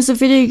them as a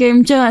video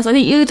game journalist. I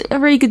think you're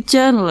a really good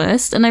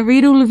journalist, and I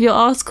read all of your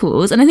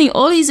articles, and I think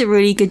Ollie's a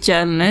really good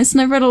journalist,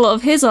 and I've read a lot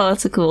of his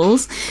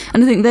articles,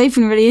 and I think they've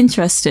been really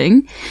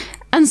interesting.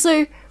 And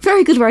so,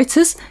 very good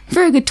writers,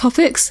 very good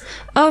topics.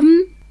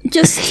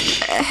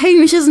 Just,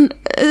 Hamish isn't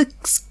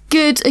as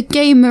good a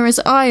gamer as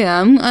I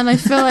am, and I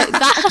feel like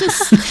that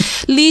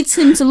just leads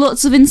him to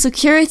lots of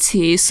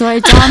insecurities, so I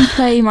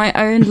downplay my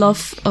own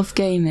love of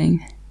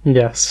gaming.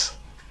 Yes.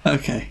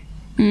 Okay.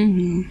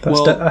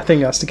 I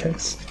think that's the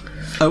case.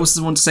 I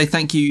also want to say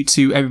thank you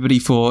to everybody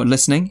for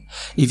listening.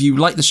 If you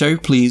like the show,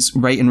 please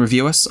rate and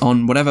review us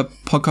on whatever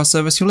podcast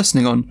service you're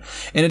listening on.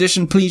 In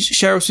addition, please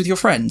share us with your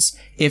friends.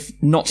 If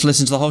not to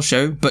listen to the whole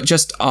show, but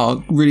just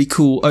our really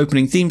cool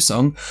opening theme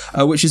song,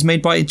 which is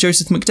made by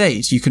Joseph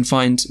McDade. You can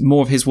find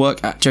more of his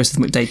work at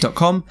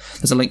josephmcdade.com.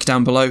 There's a link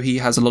down below. He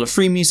has a lot of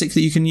free music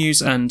that you can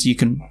use, and you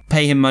can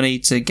pay him money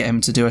to get him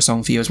to do a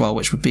song for you as well,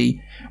 which would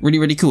be really,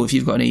 really cool if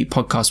you've got any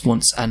podcast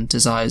wants and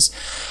desires.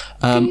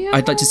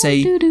 I'd like to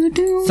say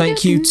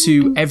thank you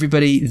to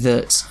everybody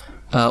that,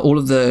 all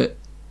of the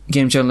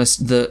game journalists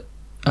that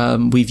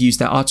we've used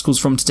their articles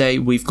from today.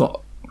 We've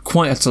got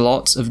quite a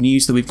lot of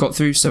news that we've got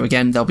through, so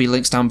again, there'll be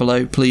links down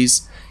below.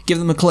 Please give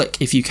them a click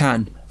if you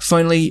can.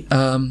 Finally,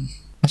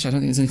 actually, I don't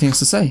think there's anything else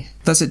to say.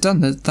 That's it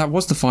done. That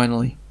was the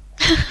finally.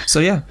 So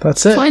yeah,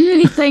 That's it.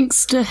 Finally,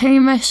 thanks to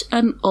Hamish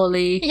and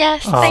Ollie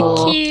Yes, for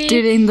thank you.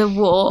 doing the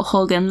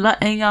Warthog and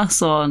letting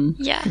us on.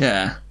 Yeah.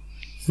 yeah.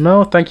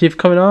 No, thank you for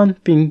coming on.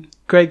 Being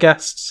great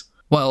guests.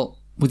 Well,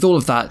 with all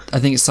of that, I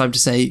think it's time to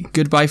say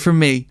goodbye from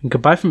me. And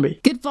goodbye from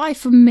me. Goodbye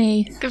from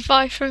me.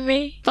 Goodbye from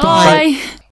me. Bye.